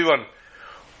 says everyone,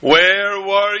 where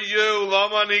were you,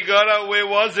 Lama Nigara? Where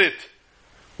was it?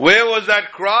 Where was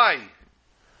that cry?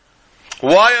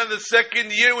 Why on the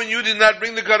second year when you did not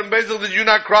bring the Korban Pesach did you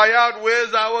not cry out,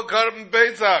 where's our Korban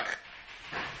Pesach?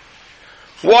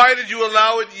 Why did you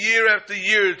allow it year after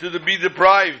year to be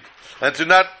deprived and to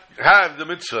not have the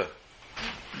mitzvah?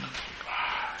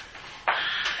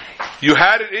 You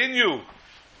had it in you.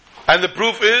 And the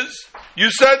proof is,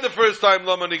 you said the first time,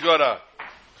 Lama Nigara.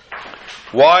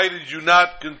 Why did you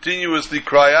not continuously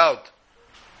cry out,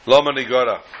 Lama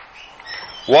Nigara?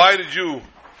 Why did you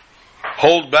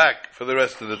hold back for the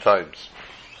rest of the times?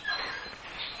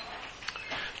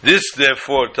 This,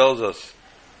 therefore, tells us,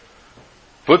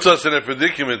 puts us in a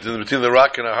predicament in between the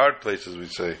rock and a hard place, as we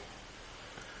say.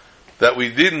 That we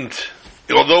didn't,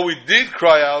 although we did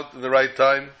cry out in the right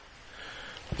time,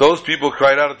 those people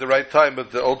cried out at the right time,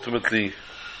 but ultimately,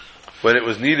 when it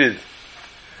was needed,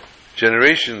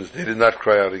 generations, they did not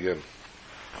cry out again.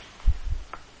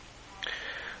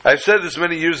 I've said this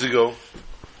many years ago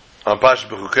on Pasha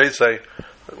B'chukeisai,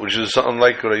 which is something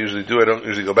like what I usually do. I don't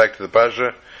usually go back to the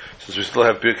Pasha, since we still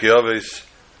have Pirkei Avos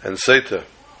and Seita.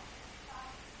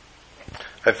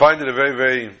 I find it a very,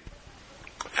 very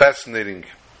fascinating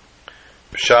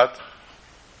pshat.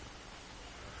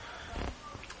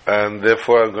 and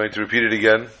therefore I'm going to repeat it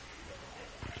again.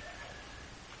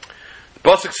 The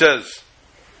Pasuk says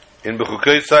in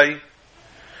Bechukosai,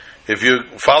 if you're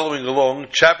following along,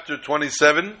 chapter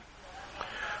 27,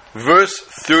 verse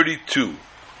 32.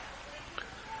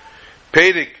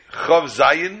 Perek Chav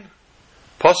Zayin,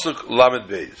 Pasuk Lamed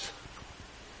Beis.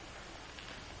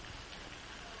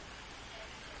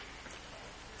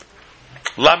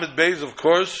 Lamed Beis, of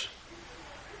course,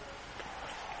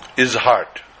 is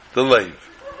heart, the leiv.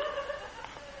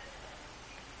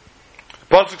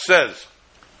 The Pasuk says,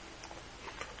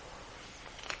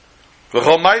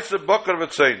 V'chol ma'aser bokar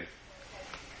v'tzein.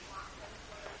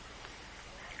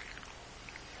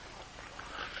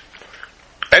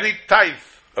 Any tithe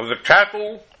of the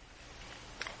cattle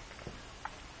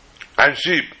and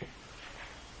sheep,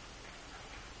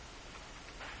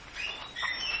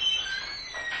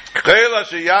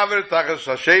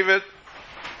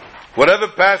 whatever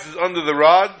passes under the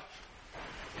rod,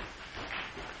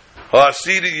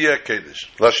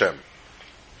 Lashem.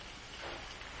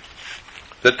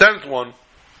 The 10th one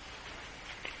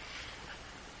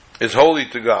is holy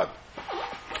to God.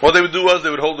 What they would do was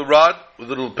they would hold the rod with a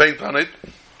little paint on it,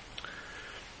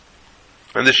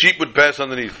 and the sheep would pass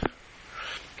underneath.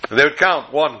 And they would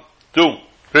count 1, 2,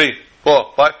 3,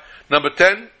 4, 5. Number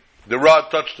 10, the rod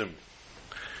touched him.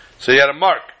 So he had a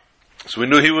mark. So we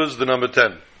knew he was the number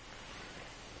 10.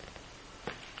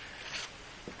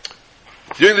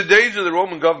 During the days of the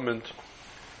Roman government,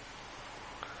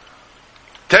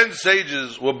 10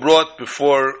 sages were brought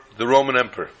before the Roman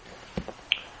emperor.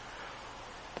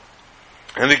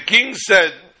 And the king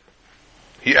said,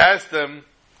 he asked them,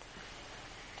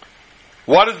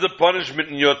 what is the punishment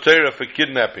in your Torah for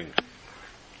kidnapping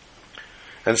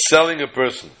and selling a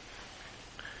person?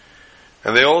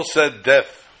 And they all said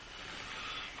death.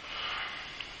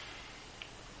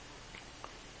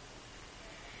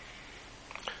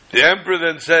 The emperor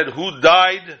then said, who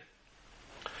died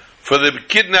for the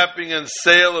kidnapping and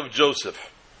sale of Joseph?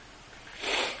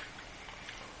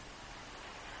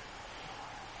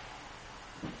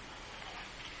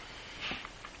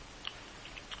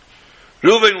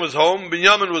 Reuven was home,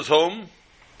 Binyamin was home,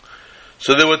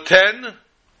 so there were 10.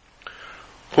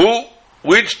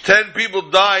 Which 10 people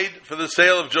died for the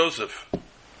sale of Joseph?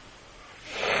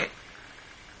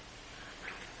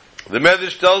 The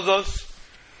Medrash tells us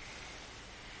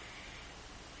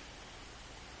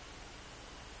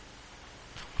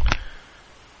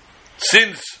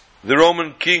since the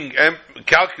Roman king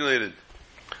calculated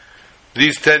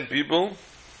these 10 people,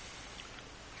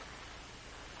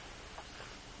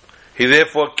 he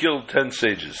therefore killed 10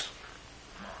 sages.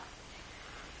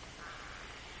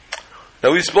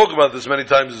 Now we spoke about this many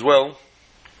times as well,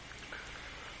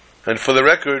 and for the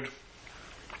record,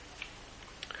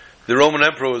 the Roman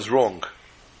emperor was wrong.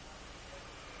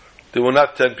 There were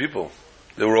not 10 people,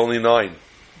 there were only 9.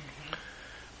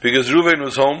 Because Reuven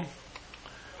was home,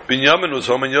 Binyamin was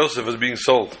home, and Yosef was being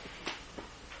sold.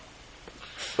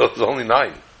 So it was only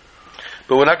 9.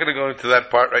 But we're not going to go into that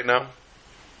part right now.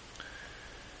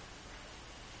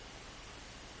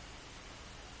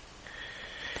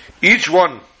 Each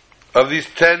one of these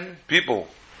 10 people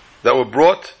that were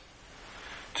brought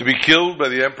to be killed by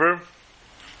the emperor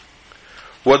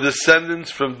were descendants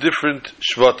from different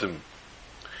Shvatim.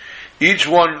 Each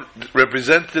one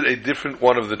represented a different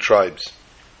one of the tribes.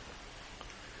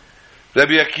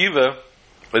 Rabbi Akiva,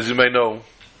 as you may know,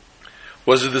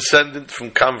 was a descendant from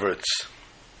converts.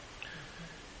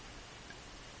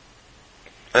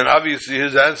 And obviously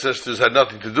his ancestors had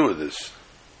nothing to do with this.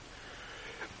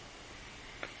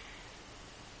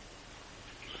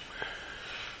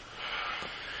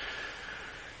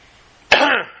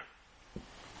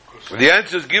 The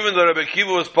answer is given that Rabbi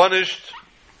Akiva was punished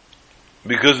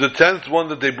because the 10th one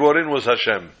that they brought in was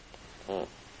Hashem.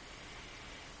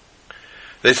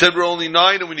 They said we're only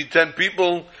 9 and we need 10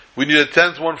 people. We need a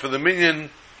 10th one for the minyan.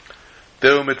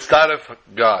 They were mitzaref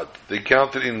God. They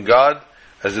counted in God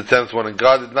as the 10th one, and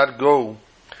God did not go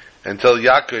and tell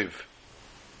Yaakov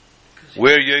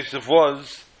where Yosef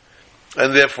was,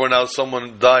 and therefore now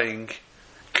someone dying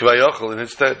kvayochel in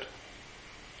his stead.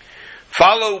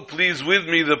 Follow, please, with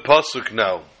me the pasuk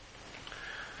now.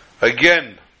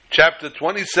 Again, chapter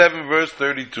 27, verse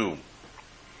 32.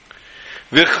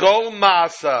 V'chol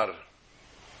ma'asar.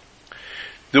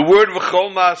 The word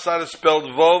v'chol ma'asar is spelled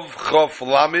Vov Chof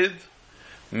Lamid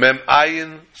Mem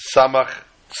Ayin Samach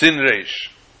Sin Reish.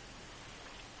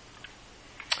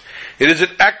 It is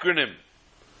an acronym.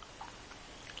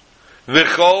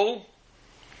 V'chol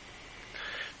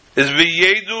is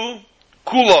v'yedu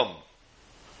kulam.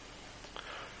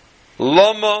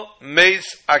 Lama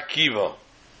Meis Akiva.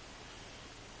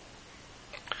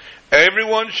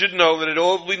 Everyone should know that it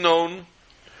all be known.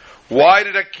 Why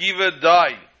did Akiva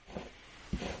die?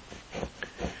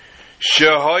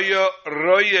 Shehoya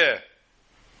roye.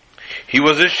 He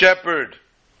was a shepherd.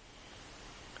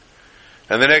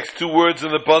 And the next two words in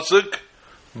the pasuk,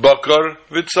 bakar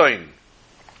v'tzayin.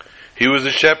 He was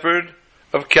a shepherd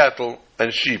of cattle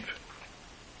and sheep.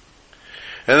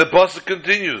 And the pasuk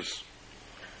continues,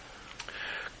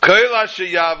 Kol asher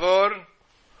yavor,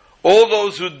 all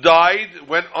those who died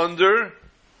went under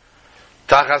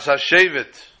tachas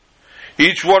hashevet.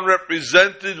 Each one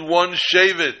represented one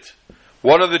shevet,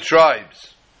 one of the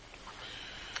tribes.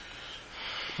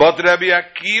 But Rabbi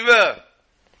Akiva,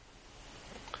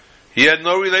 he had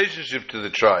no relationship to the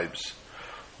tribes.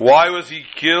 Why was he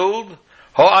killed?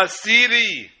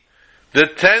 Ha'asiri, the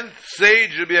 10th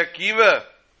sage Rabbi Akiva,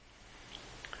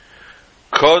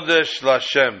 Kodesh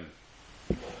Lashem,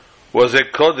 was a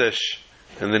Kodesh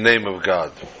in the name of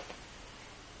God.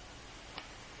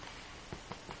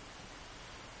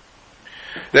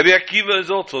 Rabbi Akiva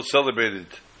is also celebrated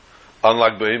on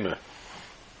Lag BaOmer.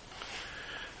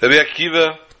 Rabbi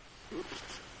Akiva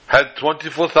had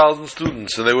 24,000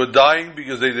 students, and they were dying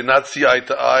because they did not see eye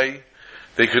to eye.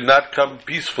 They could not come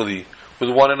peacefully with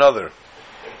one another.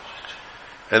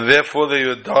 And therefore they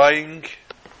were dying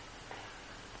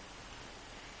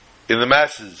in the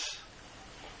masses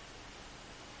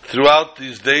throughout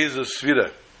these days of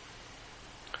Sfira.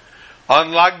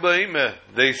 On Lag BaOmer,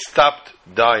 they stopped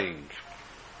dying.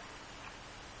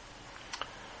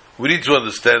 We need to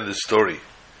understand this story.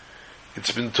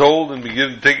 It's been told and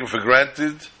been taken for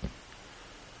granted,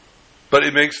 but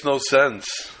it makes no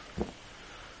sense.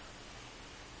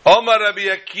 Omar Rabbi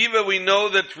Akiva, we know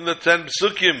that from the 10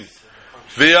 Psukim,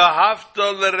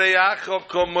 V'ahavta l'reacha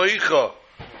kamoicha,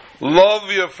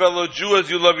 love your fellow Jew as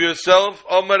you love yourself.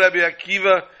 Omar Rabbi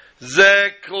Akiva, Ze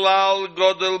klal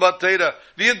godel b'Torah.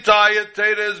 The entire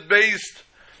Torah is based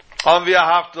on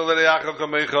V'ahavta l'reacha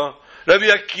kamoicha. Rabbi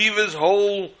Akiva's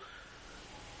whole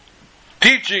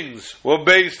teachings were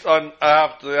based on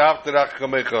Ahavta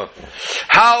Kamecha.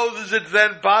 How is it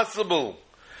then possible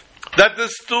that the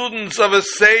students of a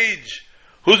sage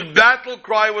whose battle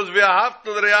cry was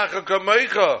V'ahavta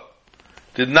Kamecha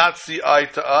did not see eye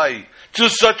to eye to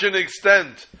such an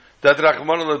extent that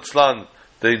Rachmana litzlan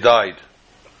they died?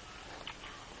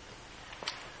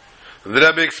 The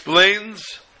Rebbe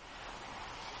explains,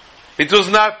 it was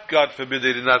not, God forbid,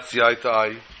 they did not see eye to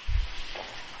eye.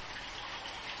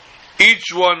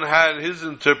 Each one had his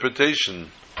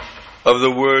interpretation of the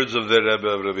words of the Rebbe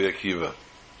of Rabbi Akiva.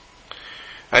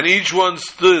 And each one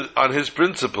stood on his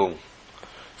principle,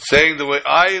 saying the way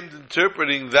I am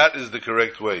interpreting, that is the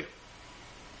correct way.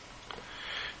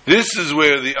 This is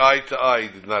where the eye to eye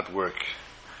did not work.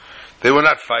 They were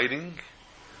not fighting.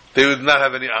 They did not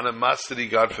have any animosity,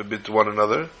 God forbid, to one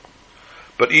another.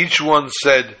 But each one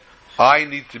said, I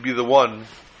need to be the one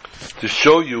to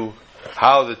show you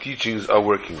how the teachings are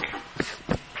working.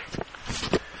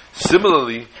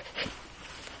 Similarly,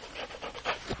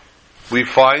 we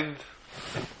find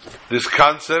this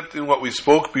concept in what we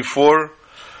spoke before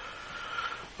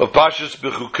of Pashas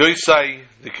Bechukosai,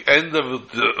 the end of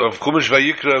Chumash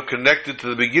Vayikra, connected to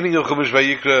the beginning of Chumash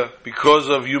Vayikra because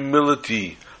of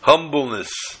humility,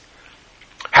 humbleness.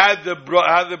 Had the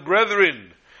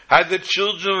brethren, had the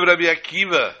children of Rabbi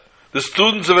Akiva, the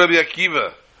students of Rabbi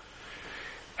Akiva,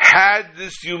 had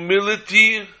this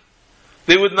humility,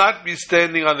 they would not be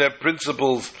standing on their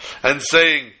principles and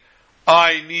saying,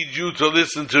 I need you to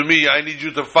listen to me, I need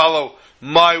you to follow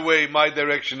my way, my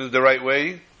direction is the right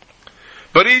way.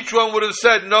 But each one would have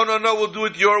said, no, we'll do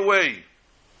it your way.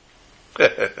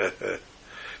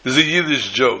 There's a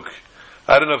Yiddish joke.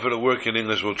 I don't know if it'll work in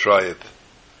English, we'll try it.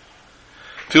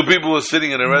 Two people were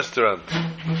sitting in a restaurant.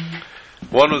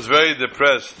 One was very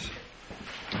depressed.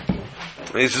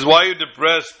 And he says, why are you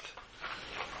depressed?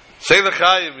 Say the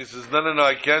Chaim. He says, no,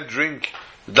 I can't drink.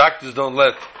 The doctors don't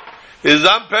let. He says,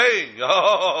 I'm paying.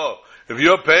 Oh, if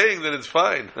you're paying, then it's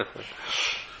fine. He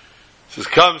says,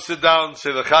 come, sit down,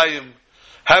 say the Chaim,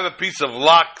 have a piece of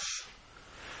lox.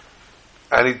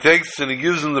 And he takes and he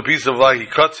gives him the piece of lox. He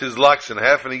cuts his lox in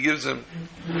half and he gives him.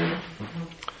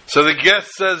 So the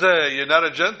guest says, hey, you're not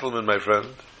a gentleman, my friend.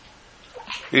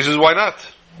 He says, why not?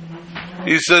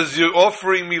 He says, you're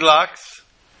offering me lox.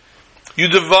 You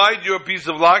divide your piece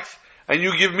of lox and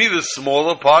you give me the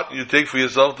smaller part and you take for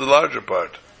yourself the larger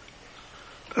part.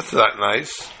 That's not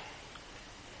nice.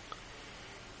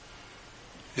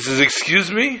 He says,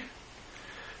 excuse me?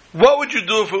 What would you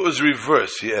do if it was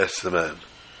reverse? He asks the man.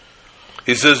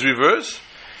 He says, reverse?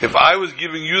 If I was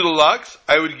giving you the lox,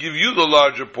 I would give you the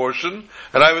larger portion,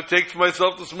 and I would take for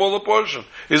myself the smaller portion.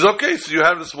 It's okay, so you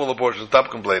have the smaller portion. Stop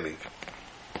complaining.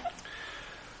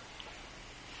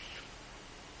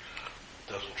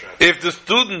 If the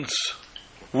students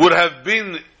would have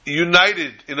been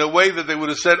united in a way that they would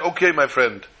have said, okay, my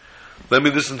friend, let me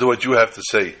listen to what you have to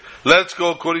say. Let's go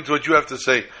according to what you have to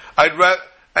say.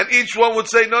 And each one would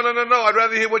say, no, I'd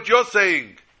rather hear what you're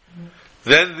saying.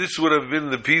 Then this would have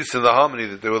been the peace and the harmony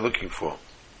that they were looking for.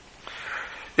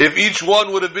 If each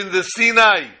one would have been the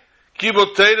Sinai,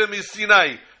 Kibot Teirem is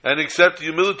Sinai, and accept the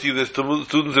humility, the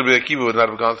students of Rabbi Akiva would not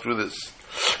have gone through this.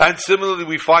 And similarly,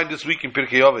 we find this week in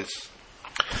Pirkei Avos.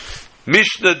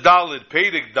 Mishnah Daled,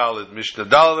 Perek Daled, Mishnah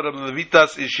Daled, Rabbi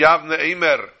Levitas Ish Yavne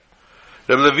Eimer.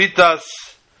 Rabbi Levitas,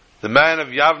 the man of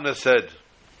Yavne, said,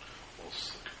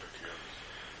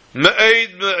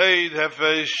 Me'ed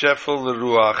hefei shefel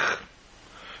l'ruach,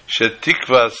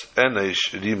 shetikvas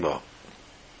enesh rima.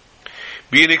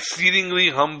 Be an exceedingly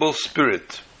humble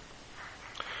spirit,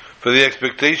 for the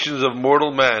expectations of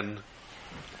mortal man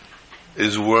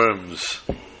is worms.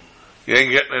 You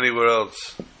ain't getting anywhere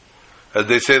else. As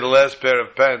they say, the last pair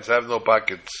of pants have no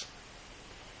pockets.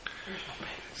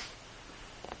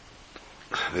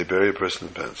 They bury a person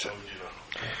in pants.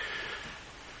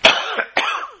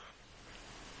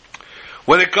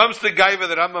 When it comes to gaiva,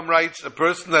 the Rambam writes, a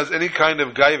person has any kind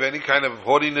of gaiva, any kind of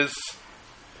haughtiness,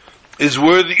 is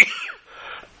worthy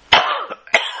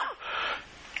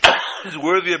is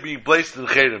worthy of being placed in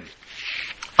cherem,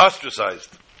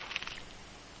 ostracized.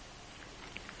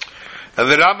 And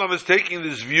the Rambam is taking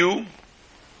this view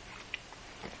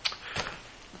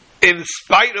in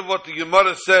spite of what the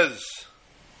Gemara says.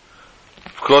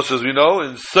 Of course, as we know,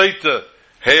 in Saita,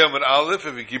 Heyam and Aleph,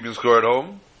 if you're keeping score at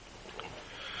home.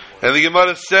 And the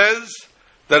Gemara says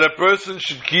that a person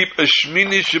should keep a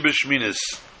shmini shebeshminis,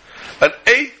 an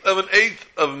eighth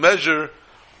of measure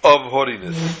of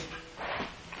haughtiness.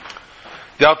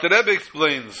 The Alter Rebbe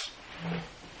explains,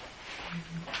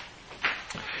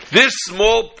 this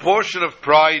small portion of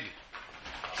pride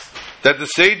that the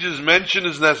sages mention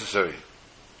is necessary.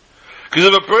 Because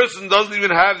if a person doesn't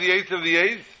even have the eighth of the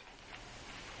eighth,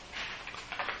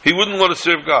 he wouldn't want to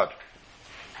serve God.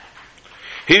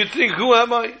 He would think, who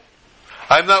am I?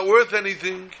 I'm not worth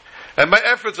anything, and my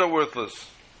efforts are worthless.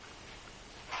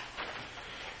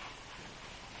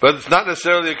 But it's not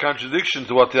necessarily a contradiction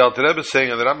to what the Alter Rebbe is saying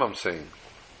and the Rambam is saying.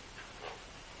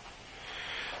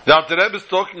 The Alter Rebbe is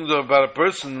talking about a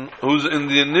person who's in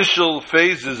the initial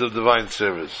phases of divine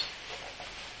service,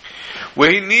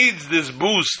 where he needs this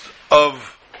boost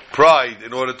of pride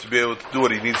in order to be able to do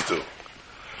what he needs to.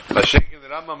 Mashiach and the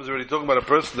Rambam is already talking about a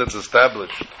person that's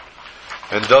established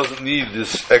and doesn't need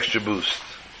this extra boost.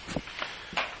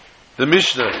 The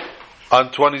Mishnah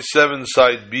on 27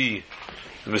 side B,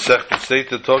 the Masechet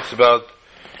Seita talks about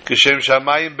Kashem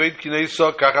Shamayim Beit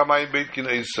Kineisa Kachamayim Beit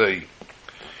Kineisai.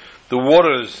 The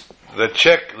waters that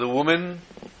check the woman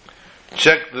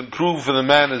check the proof for the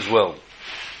man as well.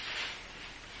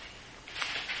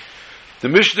 The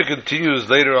Mishnah continues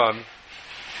later on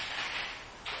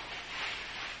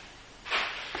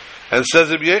and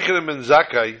says, Rabbi Yechanan ben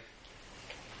Zakkai,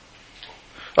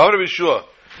 I want to be sure,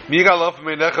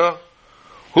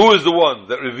 who is the one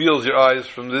that reveals your eyes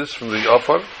from this, from the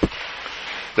offer?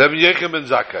 Rabbi Yechanan ben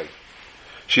Zakkai.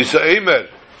 She said, Eimer.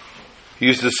 He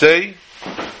used to say,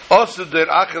 Osa der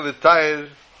achel etayr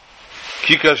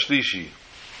kika shlishi.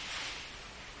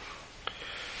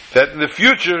 That in the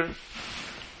future,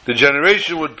 the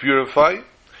generation would purify.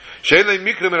 She'elei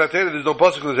mikra meratera, there's no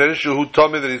pasuk in the generation who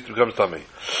tamei that he becomes tamei.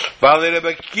 V'alei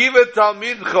Rebbe Akiva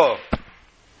talmidcha.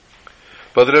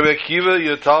 But Rebbe Akiva,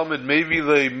 your Talmud, maybe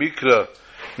the mikra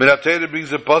meratera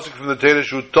brings a pasuk from the Torah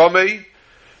shu tamei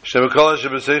shemekala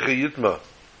shebeseicha yitma.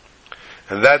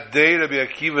 And that day Rebbe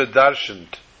Akiva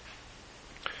darshaned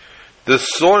the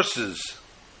sources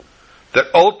that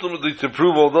ultimately to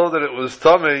prove, although that it was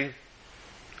tamei,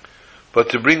 but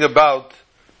to bring about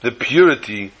the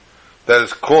purity that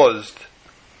is caused.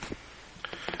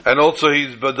 And also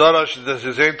he's badarash at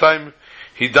the same time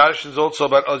he darshans also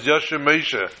about Az Yashir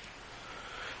Moshe.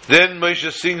 Then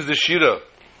Moshe sings the Shira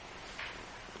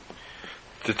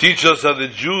to teach us how the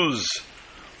Jews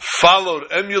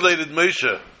emulated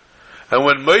Moshe, and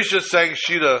when Moshe sang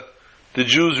Shira, the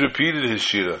Jews repeated his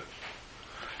Shira.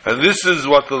 And this is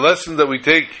what the lesson that we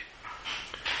take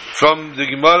from the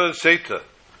Gemara Seita,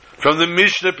 from the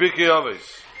Mishnah Pirkei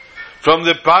Avos, from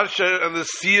the Parsha and the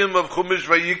Siyam of Chumash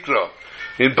Vayikra,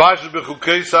 in Parsha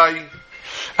Bechukosai,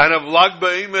 and of Lag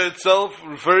Ba'ima itself,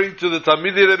 referring to the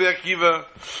Talmidei Rabbi Akiva,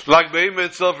 Lag Ba'ima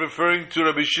itself referring to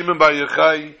Rabbi Shimon Bar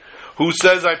Yochai, who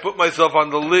says, I put myself on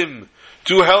the limb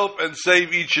to help and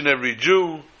save each and every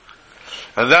Jew.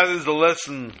 And that is the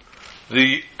lesson,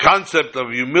 the concept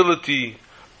of humility,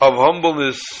 of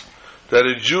humbleness, that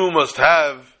a Jew must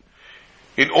have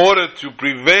in order to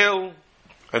prevail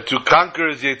and to conquer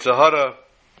his Yetzer Hara,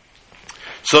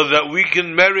 so that we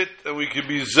can merit and we can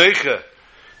be zeicha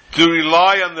to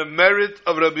rely on the merit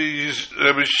of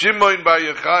Rabbi Shimon Bar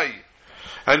Yochai.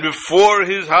 And before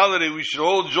his holiday, we should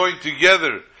all join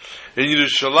together in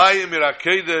Yerushalayim,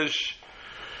 Irakedesh,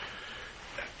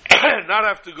 not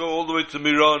have to go all the way to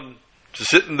Miron to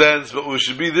sit and dance, but we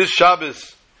should be this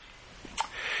Shabbos,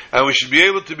 and we should be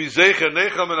able to be Zeicher,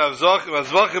 Necham and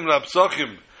Azvachim and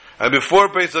Absachim. And before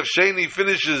Pesach Sheni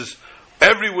finishes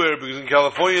everywhere, because in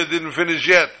California it didn't finish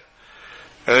yet,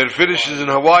 and it finishes in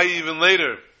Hawaii even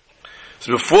later.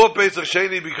 So before Pesach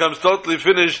Sheni becomes totally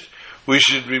finished, we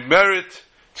should be merit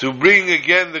to bring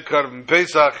again the Karban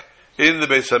Pesach in the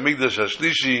Beis Hamikdash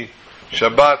Hashlishi.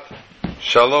 Shabbat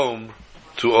Shalom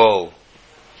to all.